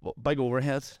 Big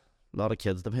overheads. A lot of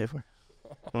kids to pay for.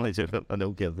 Only two. I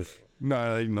know kids.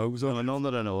 No, None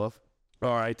that I know of.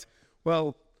 All right.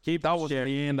 Well, that was the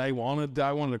end I wanted.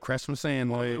 I wanted a Christmas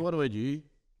end. Like, What about you?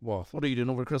 what? What are you doing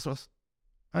over Christmas?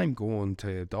 I'm going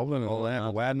to Dublin and Oh, a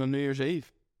wedding on New Year's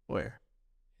Eve. Where?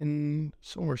 In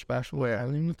somewhere special. Where? I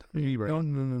don't even tell you.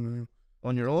 No.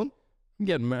 On your own? I'm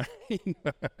getting married.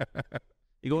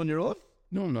 You go on your own?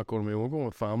 No, I'm not going on my own. I'm going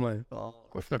with family. Oh.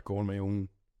 I'm not going on my own.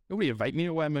 Nobody invite me to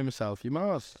a wedding by myself. You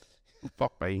must.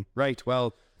 Fuck me. Right,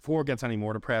 well, before it gets any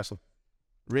more depressing.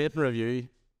 Rate and review.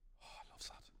 Oh, I love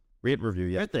that. Rate and review,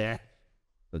 yeah. Right there.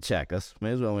 Let's check this.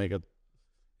 May as well make it.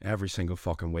 Every single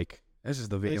fucking week. This is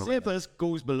the They video. say if this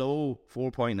goes below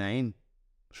 4.9,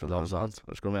 loves that.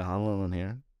 There's going to be a handling in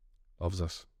here. Loves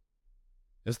this.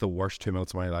 This is the worst 2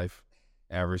 minutes of my life.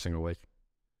 Every single week.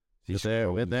 Just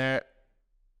there, wait there.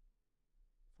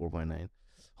 4.9.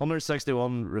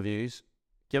 161 reviews.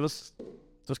 Just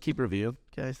keep reviewing,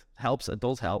 guys. Helps. It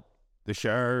does help. The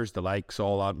shares, the likes,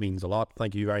 all that means a lot.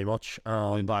 Thank you very much.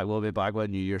 We'll be back with a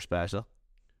New Year special.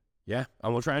 Yeah,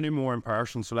 and we'll try and do more in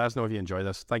person, so let us know if you enjoy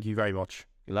this. Thank you very much.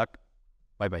 Good luck.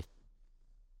 Bye-bye.